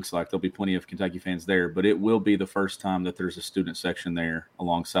what it looks like. There'll be plenty of Kentucky fans there, but it will be the first time that there's a student section there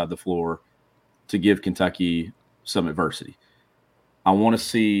alongside the floor to give Kentucky some adversity. I want to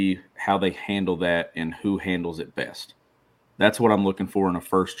see how they handle that and who handles it best. That's what I'm looking for in a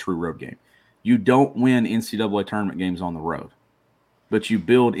first true road game. You don't win NCAA tournament games on the road, but you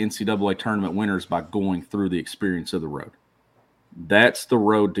build NCAA tournament winners by going through the experience of the road. That's the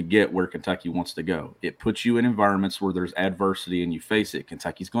road to get where Kentucky wants to go. It puts you in environments where there's adversity and you face it.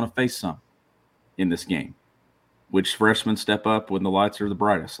 Kentucky's going to face some in this game. Which freshmen step up when the lights are the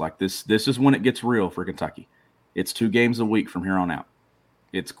brightest? Like this is when it gets real for Kentucky. It's 2 games a week from here on out.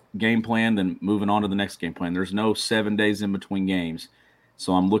 It's game plan, then moving on to the next game plan. There's no 7 days in between games.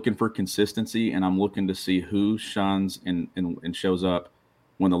 So I'm looking for consistency, and I'm looking to see who shines and shows up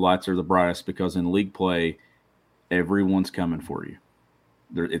when the lights are the brightest, because in league play, everyone's coming for you.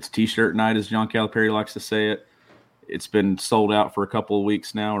 It's T-shirt night, as John Calipari likes to say it. It's been sold out for a couple of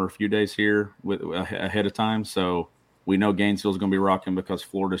weeks now, or a few days here ahead of time. So we know Gainesville's going to be rocking because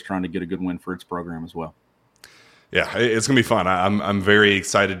Florida's trying to get a good win for its program as well. Yeah, it's going to be fun. I'm very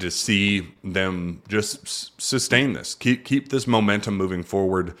excited to see them just sustain this. Keep this momentum moving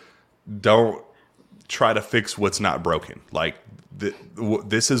forward. Don't try to fix what's not broken. Like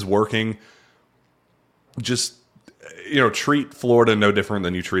this is working. Just treat Florida no different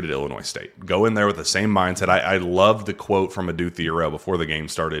than you treated Illinois State. Go in there with the same mindset. I love the quote from Adu Theorel before the game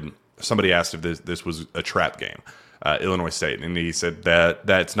started. Somebody asked if this was a trap game, Illinois State, and he said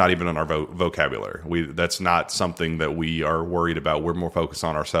that's not even in our vocabulary. That's not something that we are worried about. We're more focused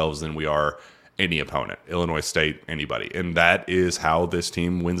on ourselves than we are any opponent, Illinois State, anybody. And that is how this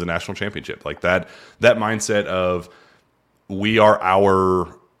team wins a national championship. Like that mindset of we are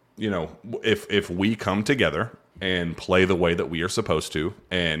our, if we come together and play the way that we are supposed to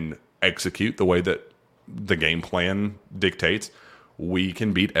and execute the way that the game plan dictates, we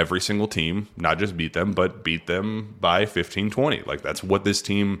can beat every single team, not just beat them, but beat them by 15-20. Like, that's what this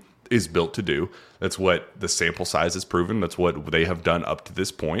team is built to do. That's what the sample size has proven. That's what they have done up to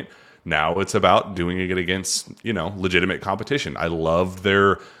this point. Now it's about doing it against, legitimate competition. I love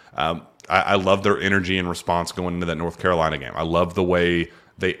their energy and response going into that North Carolina game. I love the way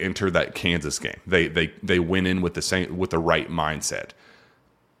they enter that Kansas game. They went in with the right mindset.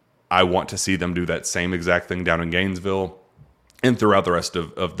 I want to see them do that same exact thing down in Gainesville and throughout the rest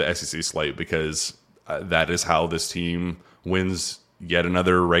of the SEC slate, because that is how this team wins yet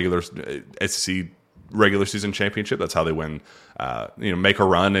another regular SEC regular season championship. That's how they win, make a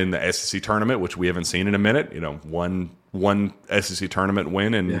run in the SEC tournament, which we haven't seen in a minute. One SEC tournament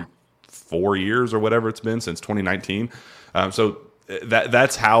win in 4 years or whatever it's been since 2019. So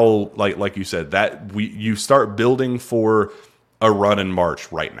that's how, like you said, that you start building for a run in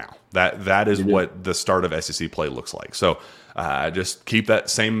March right now. That is what the start of SEC play looks like. So just keep that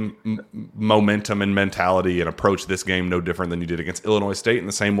same momentum and mentality and approach this game no different than you did against Illinois State in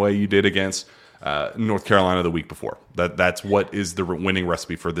the same way you did against North Carolina the week before. That's what is the winning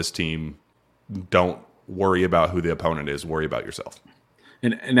recipe for this team. Don't worry about who the opponent is. Worry about yourself.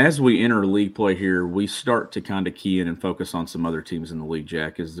 And as we enter league play here, we start to kind of key in and focus on some other teams in the league.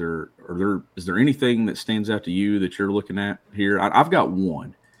 Jack, is there anything that stands out to you that you're looking at here? I've got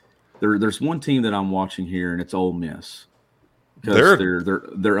one. There's one team that I'm watching here, and it's Ole Miss, because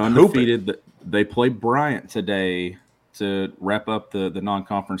they're undefeated. Hooping. They play Bryant today to wrap up the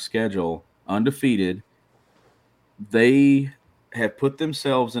non-conference schedule. Undefeated. They have put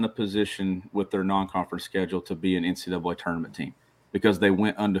themselves in a position with their non-conference schedule to be an NCAA tournament team, because they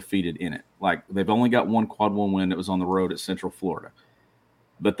went undefeated in it. Like, they've only got one quad one win that was on the road at Central Florida,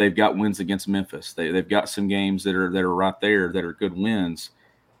 but they've got wins against Memphis. They've got some games that are right there that are good wins.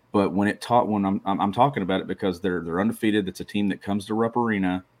 But when I'm talking about it because they're undefeated. It's a team that comes to Rupp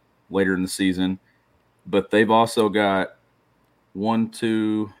Arena later in the season, but they've also got 1,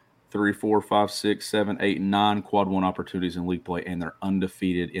 2, 3, 4, 5, 6, 7, 8, 9 quad one opportunities in league play, and they're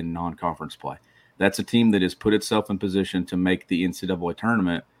undefeated in non-conference play. That's a team that has put itself in position to make the NCAA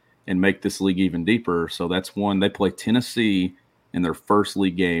tournament and make this league even deeper. So that's one. They play Tennessee in their first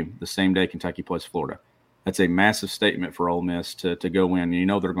league game the same day Kentucky plays Florida. That's a massive statement for Ole Miss to go in.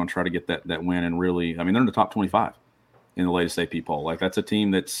 They're going to try to get that win, and really, they're in the top 25 in the latest AP poll. Like, that's a team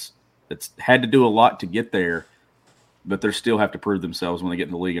that's had to do a lot to get there, but they still have to prove themselves when they get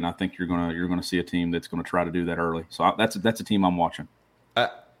in the league. And I think you're gonna see a team that's going to try to do that early. So that's a team I'm watching.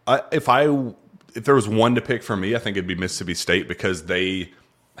 If there was one to pick for me, I think it'd be Mississippi State, because they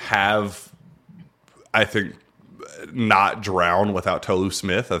have, I think, not drowned without Tolu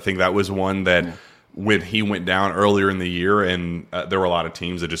Smith. I think that was one that when he went down earlier in the year, and there were a lot of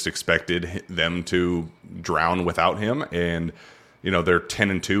teams that just expected them to drown without him. And, they're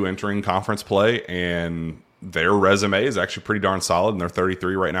 10-2 entering conference play, and their resume is actually pretty darn solid, and they're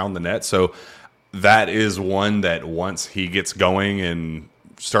 33 right now in the net. So that is one that once he gets going and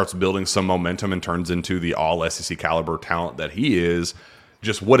starts building some momentum and turns into the all SEC caliber talent that he is,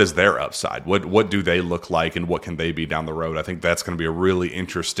 just what is their upside? What do they look like, and what can they be down the road? I think that's going to be a really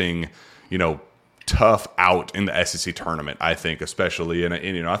interesting, tough out in the SEC tournament, I think, especially. And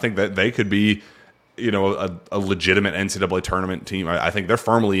I think that they could be, a legitimate NCAA tournament team. I think they're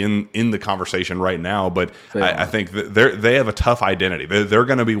firmly in the conversation right now, but I think that they have a tough identity. They're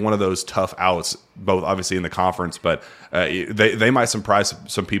going to be one of those tough outs, both obviously in the conference, but they might surprise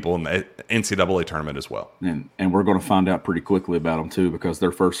some people in the NCAA tournament as well. And we're going to find out pretty quickly about them too, because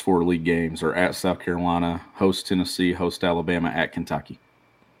their first 4 league games are at South Carolina, host Tennessee, host Alabama, at Kentucky.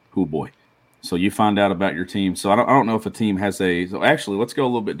 Oh boy. So you find out about your team. So I don't know if a team has so actually, let's go a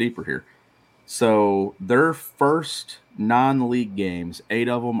little bit deeper here. So their first 9 league games, 8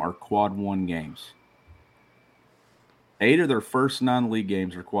 of them are quad one games. 8 of their first 9 league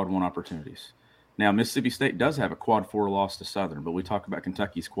games are quad one opportunities. Now, Mississippi State does have a quad 4 loss to Southern, but we talk about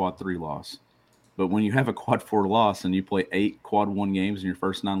Kentucky's quad 3 loss. But when you have a quad 4 loss and you play 8 quad 1 games in your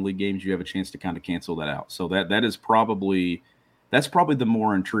first 9 league games, you have a chance to kind of cancel that out. So that's probably the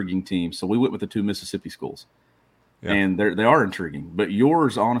more intriguing team. So we went with the 2 Mississippi schools. Yeah. And they are intriguing. But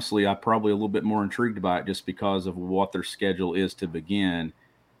yours, honestly, I'm probably a little bit more intrigued by it just because of what their schedule is to begin.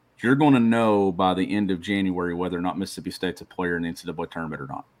 You're going to know by the end of January whether or not Mississippi State's a player in the NCAA tournament or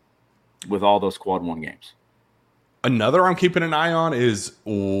not with all those quad 1 games. Another I'm keeping an eye on is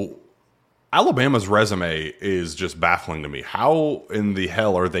Alabama's resume is just baffling to me. How in the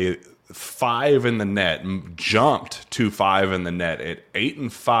hell are they 5 in the net, jumped to 5 in the net at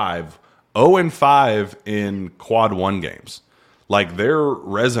 8-5, 0-5 in quad 1 games? Like, their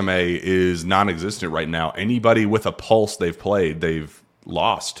resume is non-existent right now. Anybody with a pulse they've played, they've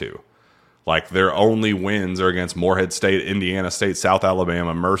lost to. Like, their only wins are against Morehead State, Indiana State, South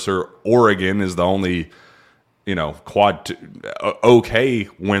Alabama, Mercer. Oregon is the only, okay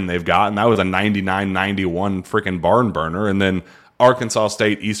win they've gotten. That was a 99-91 freaking barn burner. And then Arkansas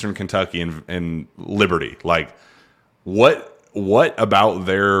State, Eastern Kentucky, and Liberty. Like, what about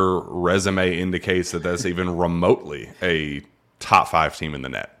their resume indicates that that's even remotely a top 5 team in the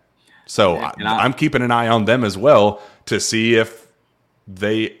net? So I'm keeping an eye on them as well to see if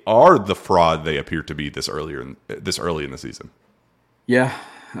they are the fraud they appear to be this early in the season. Yeah,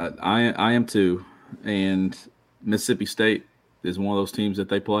 I am too. And Mississippi State is one of those teams that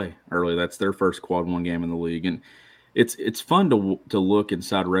they play early. That's their first quad 1 game in the league, and it's fun to look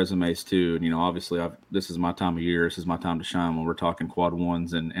inside resumes too. And obviously, this is my time of year. This is my time to shine when we're talking quad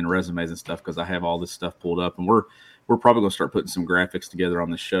 1s and resumes and stuff, because I have all this stuff pulled up, and we're probably going to start putting some graphics together on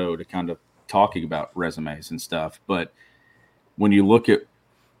the show to kind of talking about resumes and stuff. But when you look at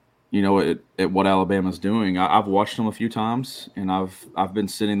at what Alabama's doing, I've watched them a few times, and I've been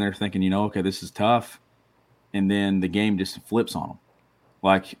sitting there thinking, okay, this is tough, and then the game just flips on them.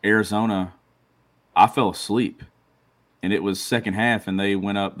 Like Arizona, I fell asleep, and it was second half, and they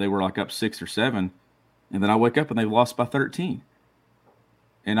went up. They were like up 6 or 7, and then I wake up and they lost by 13.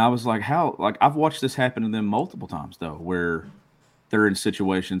 And I was like, how? Like, I've watched this happen to them multiple times though, where they're in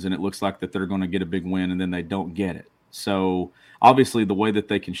situations and it looks like that they're going to get a big win, and then they don't get it. So obviously, the way that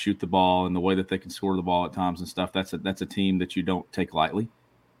they can shoot the ball and the way that they can score the ball at times and stuff, that's a team that you don't take lightly,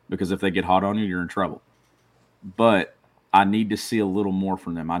 because if they get hot on you, you're in trouble. But I need to see a little more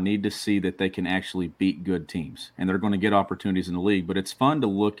from them. I need to see that they can actually beat good teams, and they're going to get opportunities in the league. But it's fun to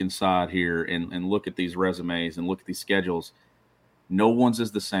look inside here and look at these resumes and look at these schedules. No one's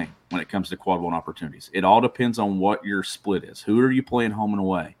is the same when it comes to quad 1 opportunities. It all depends on what your split is. Who are you playing home and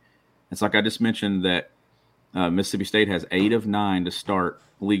away? It's like I just mentioned that Mississippi State has 8 of 9 to start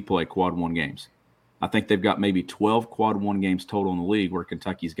league play quad 1 games. I think they've got maybe 12 quad 1 games total in the league, where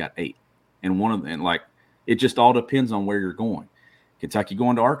Kentucky's got 8. And one of them, like, it just all depends on where you're going. Kentucky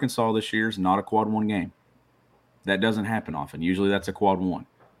going to Arkansas this year is not a quad 1 game. That doesn't happen often. Usually that's a quad 1.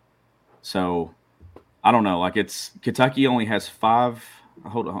 So I don't know. Like, it's Kentucky only has 5.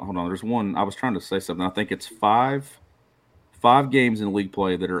 Hold on. There's one. I was trying to say something. I think it's 5 games in league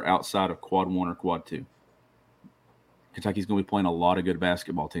play that are outside of quad 1 or quad 2. Kentucky's going to be playing a lot of good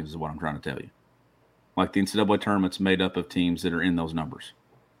basketball teams is what I'm trying to tell you. Like, the NCAA tournament's made up of teams that are in those numbers.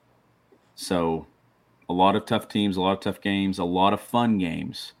 So a lot of tough teams, a lot of tough games, a lot of fun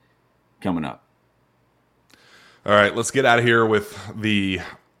games coming up. All right, let's get out of here with the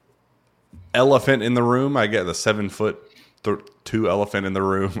elephant in the room. I get the 7'2" elephant in the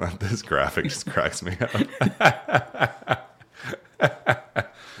room. This graphic just cracks me up.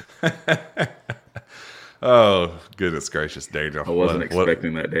 Oh, goodness gracious, Daniel! I wasn't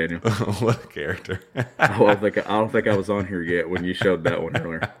expecting that, Daniel. What a character! I don't think I was on here yet when you showed that one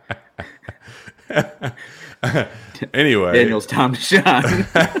earlier. Anyway, Daniel's time to shine.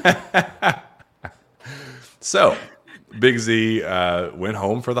 So, Big Z went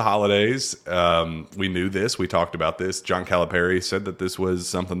home for the holidays. We knew this. We talked about this. John Calipari said that this was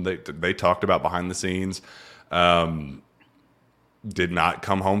something that they talked about behind the scenes. Did not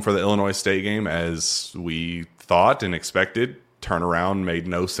come home for the Illinois State game as we thought and expected. Turnaround made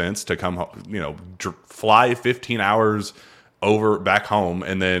no sense to come home, fly 15 hours back home,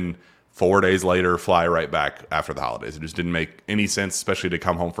 and then 4 days later fly right back after the holidays. It just didn't make any sense, especially to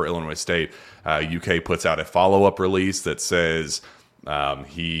come home for Illinois State. UK puts out a follow-up release that says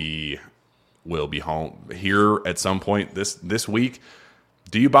he will be home here at some point this week.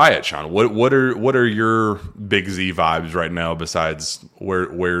 Do you buy it, Sean? What are your Big Z vibes right now? Besides,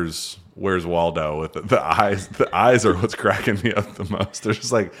 where's Waldo with the eyes? The eyes are what's cracking me up the most. There's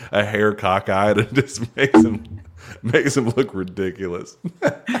just like a hair cockeyed, and it just makes him look ridiculous.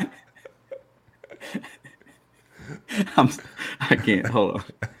 I can't hold on.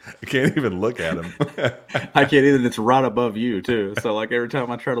 I can't even look at him. I can't either. It's right above you too. So like every time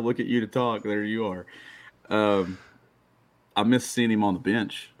I try to look at you to talk, there you are. I missed seeing him on the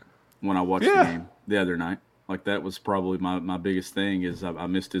bench when I watched the game the other night. Like, that was probably my biggest thing is I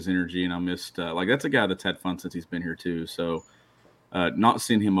missed his energy, and I missed that's a guy that's had fun since he's been here too. So not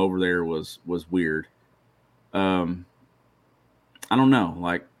seeing him over there was weird. I don't know.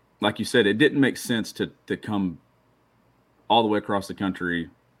 Like you said, it didn't make sense to come all the way across the country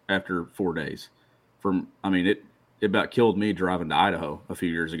after 4 days. It about killed me driving to Idaho a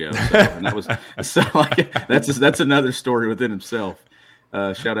few years ago. So, and that was that's another story within himself.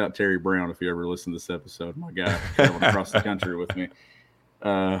 Shout out Terry Brown if you ever listen to this episode. My guy traveling across the country with me.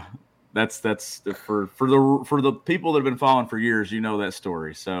 That's for the people that have been following for years. You know that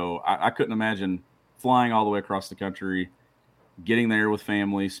story. So I couldn't imagine flying all the way across the country, getting there with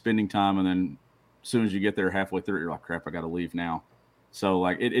family, spending time, and then as soon as you get there halfway through, you're like, crap, I got to leave now. So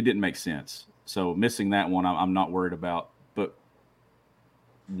like it didn't make sense. So missing that one, I'm not worried about. But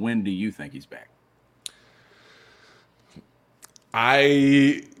when do you think he's back?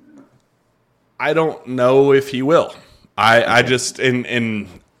 I don't know if he will. I just I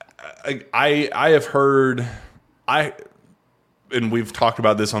have heard and we've talked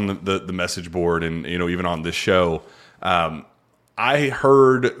about this on the message board and even on this show. I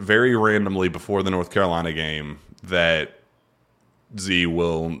heard very randomly before the North Carolina game that Z's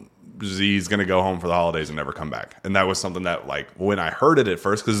going to go home for the holidays and never come back. And that was something that, like, when I heard it at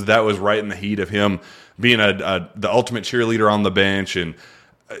first, because that was right in the heat of him being the ultimate cheerleader on the bench and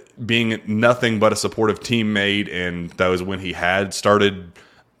being nothing but a supportive teammate. And that was when he had started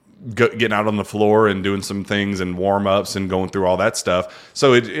getting out on the floor and doing some things and warm-ups and going through all that stuff.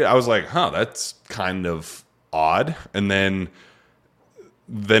 So I was like, that's kind of odd. And then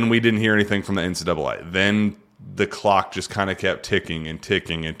we didn't hear anything from the NCAA. Then the clock just kind of kept ticking and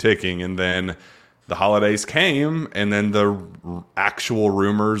ticking and ticking. And then the holidays came, and then the actual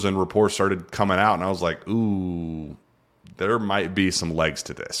rumors and reports started coming out. And I was like, ooh, there might be some legs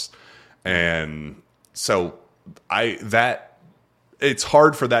to this. And so it's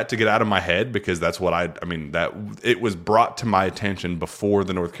hard for that to get out of my head, because that's what that it was brought to my attention before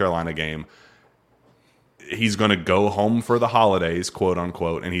the North Carolina game. He's going to go home for the holidays, quote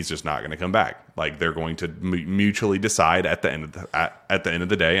unquote, and he's just not going to come back. Like, they're going to mutually decide at the end of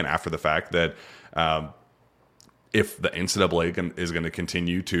the day and after the fact that if the NCAA is going to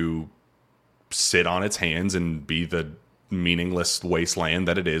continue to sit on its hands and be the meaningless wasteland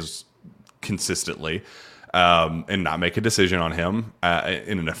that it is consistently, and not make a decision on him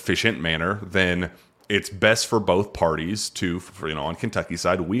in an efficient manner, then it's best for both parties on Kentucky's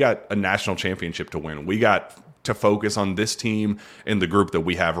side. We got a national championship to win. We got to focus on this team and the group that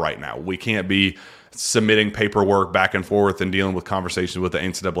we have right now. We can't be submitting paperwork back and forth and dealing with conversations with the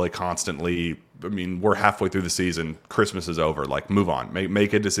NCAA constantly. I mean, we're halfway through the season. Christmas is over. Like, move on.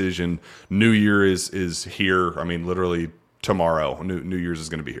 Make a decision. New Year is here. I mean, literally tomorrow. New Year's is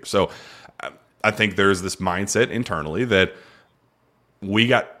going to be here. So I think there's this mindset internally that we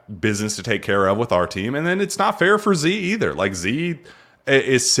got business to take care of with our team. And then it's not fair for Z either. Like, Z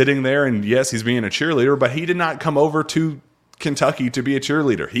is sitting there, and yes, he's being a cheerleader, but he did not come over to Kentucky to be a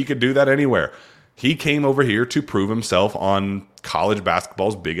cheerleader. He could do that anywhere. He came over here to prove himself on college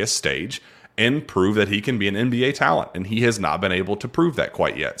basketball's biggest stage and prove that he can be an NBA talent. And he has not been able to prove that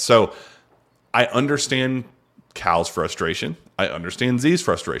quite yet. So I understand Cal's frustration. I understand Z's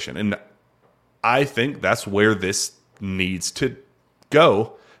frustration. And I think that's where this needs to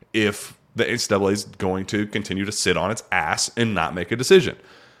go if the NCAA is going to continue to sit on its ass and not make a decision.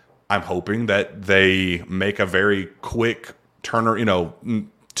 I'm hoping that they make a very quick turner,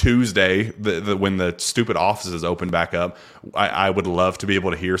 Tuesday, when the stupid offices open back up. I would love to be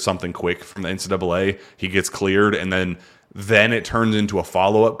able to hear something quick from the NCAA. He gets cleared, and then it turns into a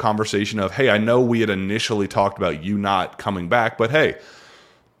follow-up conversation of, hey, I know we had initially talked about you not coming back, but hey,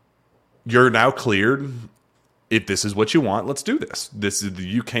 you're now cleared. If this is what you want, let's do this.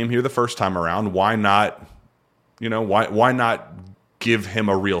 You came here the first time around. Why not? Why not give him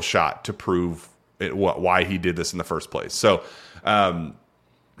a real shot to prove why he did this in the first place? So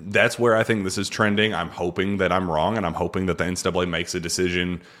that's where I think this is trending. I'm hoping that I'm wrong, and I'm hoping that the NCAA makes a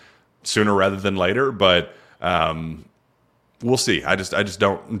decision sooner rather than later. But we'll see. I just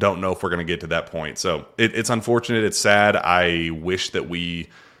don't know if we're going to get to that point. So it's unfortunate. It's sad. I wish that we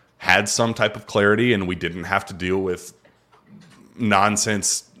had some type of clarity and we didn't have to deal with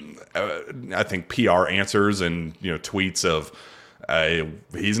nonsense, I think, PR answers and tweets of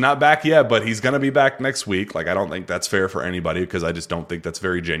he's not back yet, but he's going to be back next week. Like, I don't think that's fair for anybody, because I just don't think that's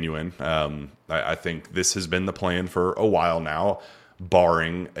very genuine. I think this has been the plan for a while now,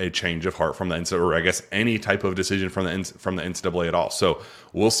 barring a change of heart from the NCAA, or I guess any type of decision from the NCAA at all. So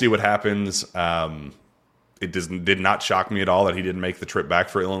we'll see what happens. It did not shock me at all that he didn't make the trip back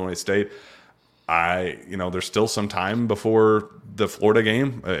for Illinois State. There's still some time before the Florida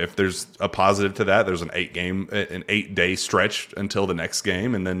game. If there's a positive to that, there's an 8-day stretch until the next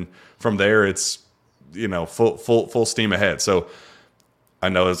game, and then from there it's full steam ahead. So I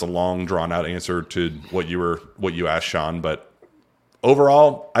know it's a long, drawn out answer to what you asked, Sean, but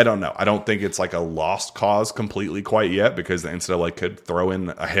overall, I don't know. I don't think it's like a lost cause completely quite yet, because the NCAA could throw in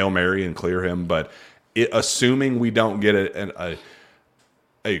a Hail Mary and clear him, but assuming we don't get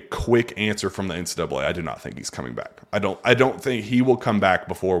a quick answer from the NCAA, I do not think he's coming back. I don't think he will come back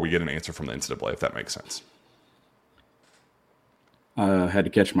before we get an answer from the NCAA, if that makes sense. I had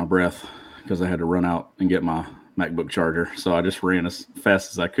to catch my breath because I had to run out and get my MacBook charger. So I just ran as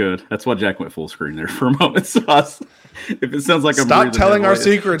fast as I could. That's why Jack went full screen there for a moment. So if it sounds like I'm Stop telling our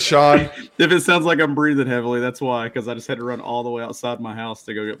secrets, Sean. If it sounds like I'm breathing heavily, that's why, because I just had to run all the way outside my house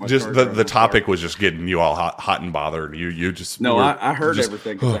to go get my charger. The topic was just getting you all hot and bothered. You just I heard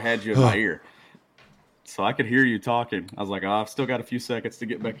everything because I had you in my ear. So I could hear you talking. I was like, I've still got a few seconds to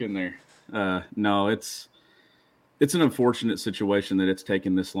get back in there. No, it's an unfortunate situation that it's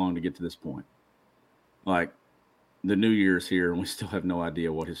taken this long to get to this point. Like, the new year's here, and we still have no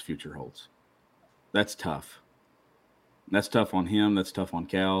idea what his future holds. That's tough. That's tough on him. That's tough on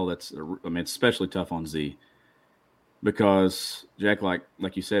Cal. It's especially tough on Z. Because, Jack, like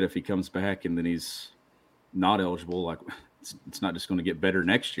you said, if he comes back and then he's not eligible, like, it's not just going to get better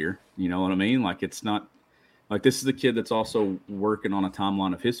next year. You know what I mean? Like, it's not – like, this is a kid that's also working on a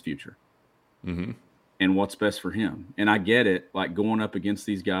timeline of his future. Mm-hmm. And what's best for him. And I get it. Like, going up against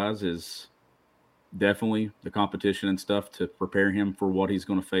these guys is definitely the competition and stuff to prepare him for what he's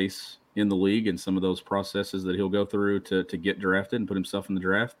going to face in the league and some of those processes that he'll go through to get drafted and put himself in the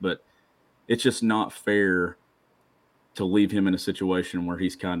draft. But it's just not fair to leave him in a situation where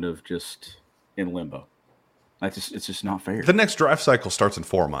he's kind of just in limbo. It's just not fair. The next draft cycle starts in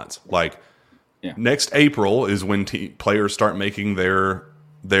 4 months. Like, next April is when players start making their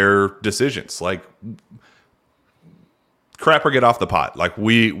decisions. Like, crap or get off the pot. Like,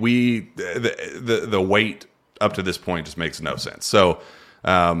 the wait up to this point just makes no sense. So,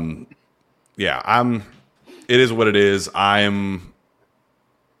 it is what it is. I'm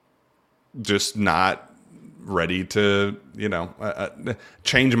just not ready to,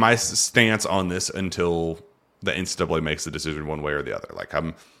 change my stance on this until the NCAA makes the decision one way or the other. Like,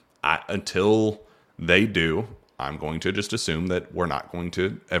 until they do, I'm going to just assume that we're not going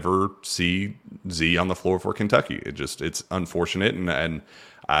to ever see Z on the floor for Kentucky. It's unfortunate, and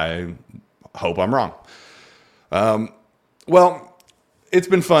I hope I'm wrong. Well, it's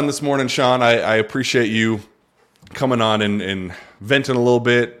been fun this morning, Sean. I appreciate you coming on and venting a little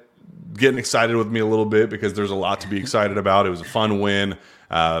bit, getting excited with me a little bit, because there's a lot to be excited about. It was a fun win.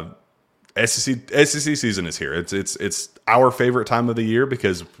 SEC season is here. It's our favorite time of the year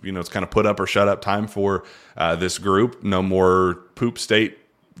because it's kind of put up or shut up time for this group. No more poop state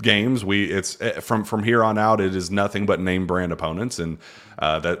games. It's from here on out. It is nothing but name brand opponents, and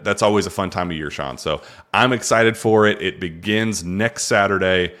that's always a fun time of year, Sean. So I'm excited for it. It begins next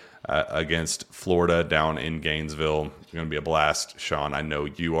Saturday against Florida down in Gainesville. It's going to be a blast, Sean. I know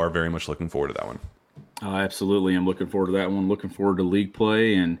you are very much looking forward to that one. Absolutely, I'm looking forward to that one. Looking forward to league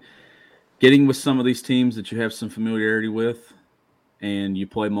play and getting with some of these teams that you have some familiarity with and you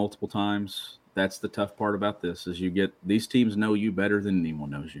play multiple times. That's the tough part about this, is these teams know you better than anyone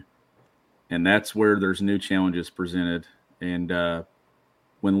knows you. And that's where there's new challenges presented. And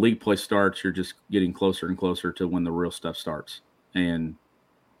when league play starts, you're just getting closer and closer to when the real stuff starts. And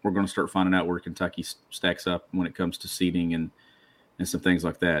we're going to start finding out where Kentucky stacks up when it comes to seeding and some things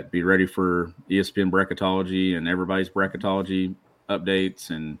like that. Be ready for ESPN bracketology and everybody's bracketology updates,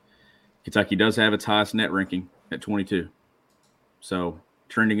 and Kentucky does have its highest net ranking at 22. So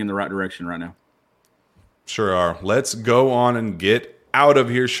trending in the right direction right now. Sure are. Let's go on and get out of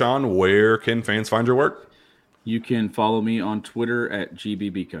here, Sean. Where can fans find your work? You can follow me on Twitter at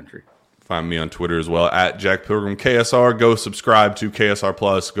GBB Country. Find me on Twitter as well at Jack Pilgrim KSR. Go subscribe to KSR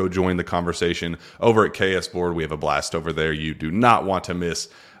Plus. Go join the conversation over at KS Board. We have a blast over there. You do not want to miss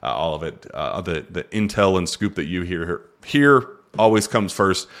all of it. The intel and scoop that you hear always comes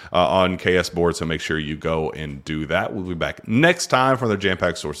first on KS Board, so make sure you go and do that. We'll be back next time for the Jam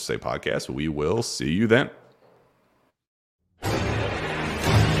Pack Sources Say podcast. We will see you then.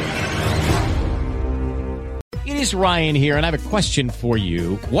 It is Ryan here, and I have a question for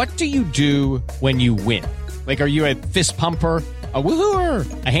you. What do you do when you win? Like, are you a fist pumper, a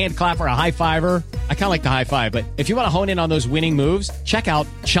woohooer, a hand clapper, a high fiver? I kind of like the high five, but if you want to hone in on those winning moves, check out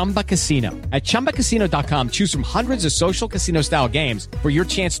Chumba Casino. At ChumbaCasino.com, choose from hundreds of social casino-style games for your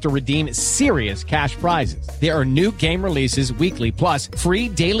chance to redeem serious cash prizes. There are new game releases weekly, plus free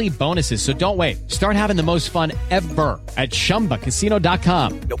daily bonuses, so don't wait. Start having the most fun ever at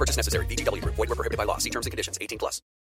ChumbaCasino.com. No purchase necessary. VGW Group. Void where prohibited by law. See terms and conditions. 18+.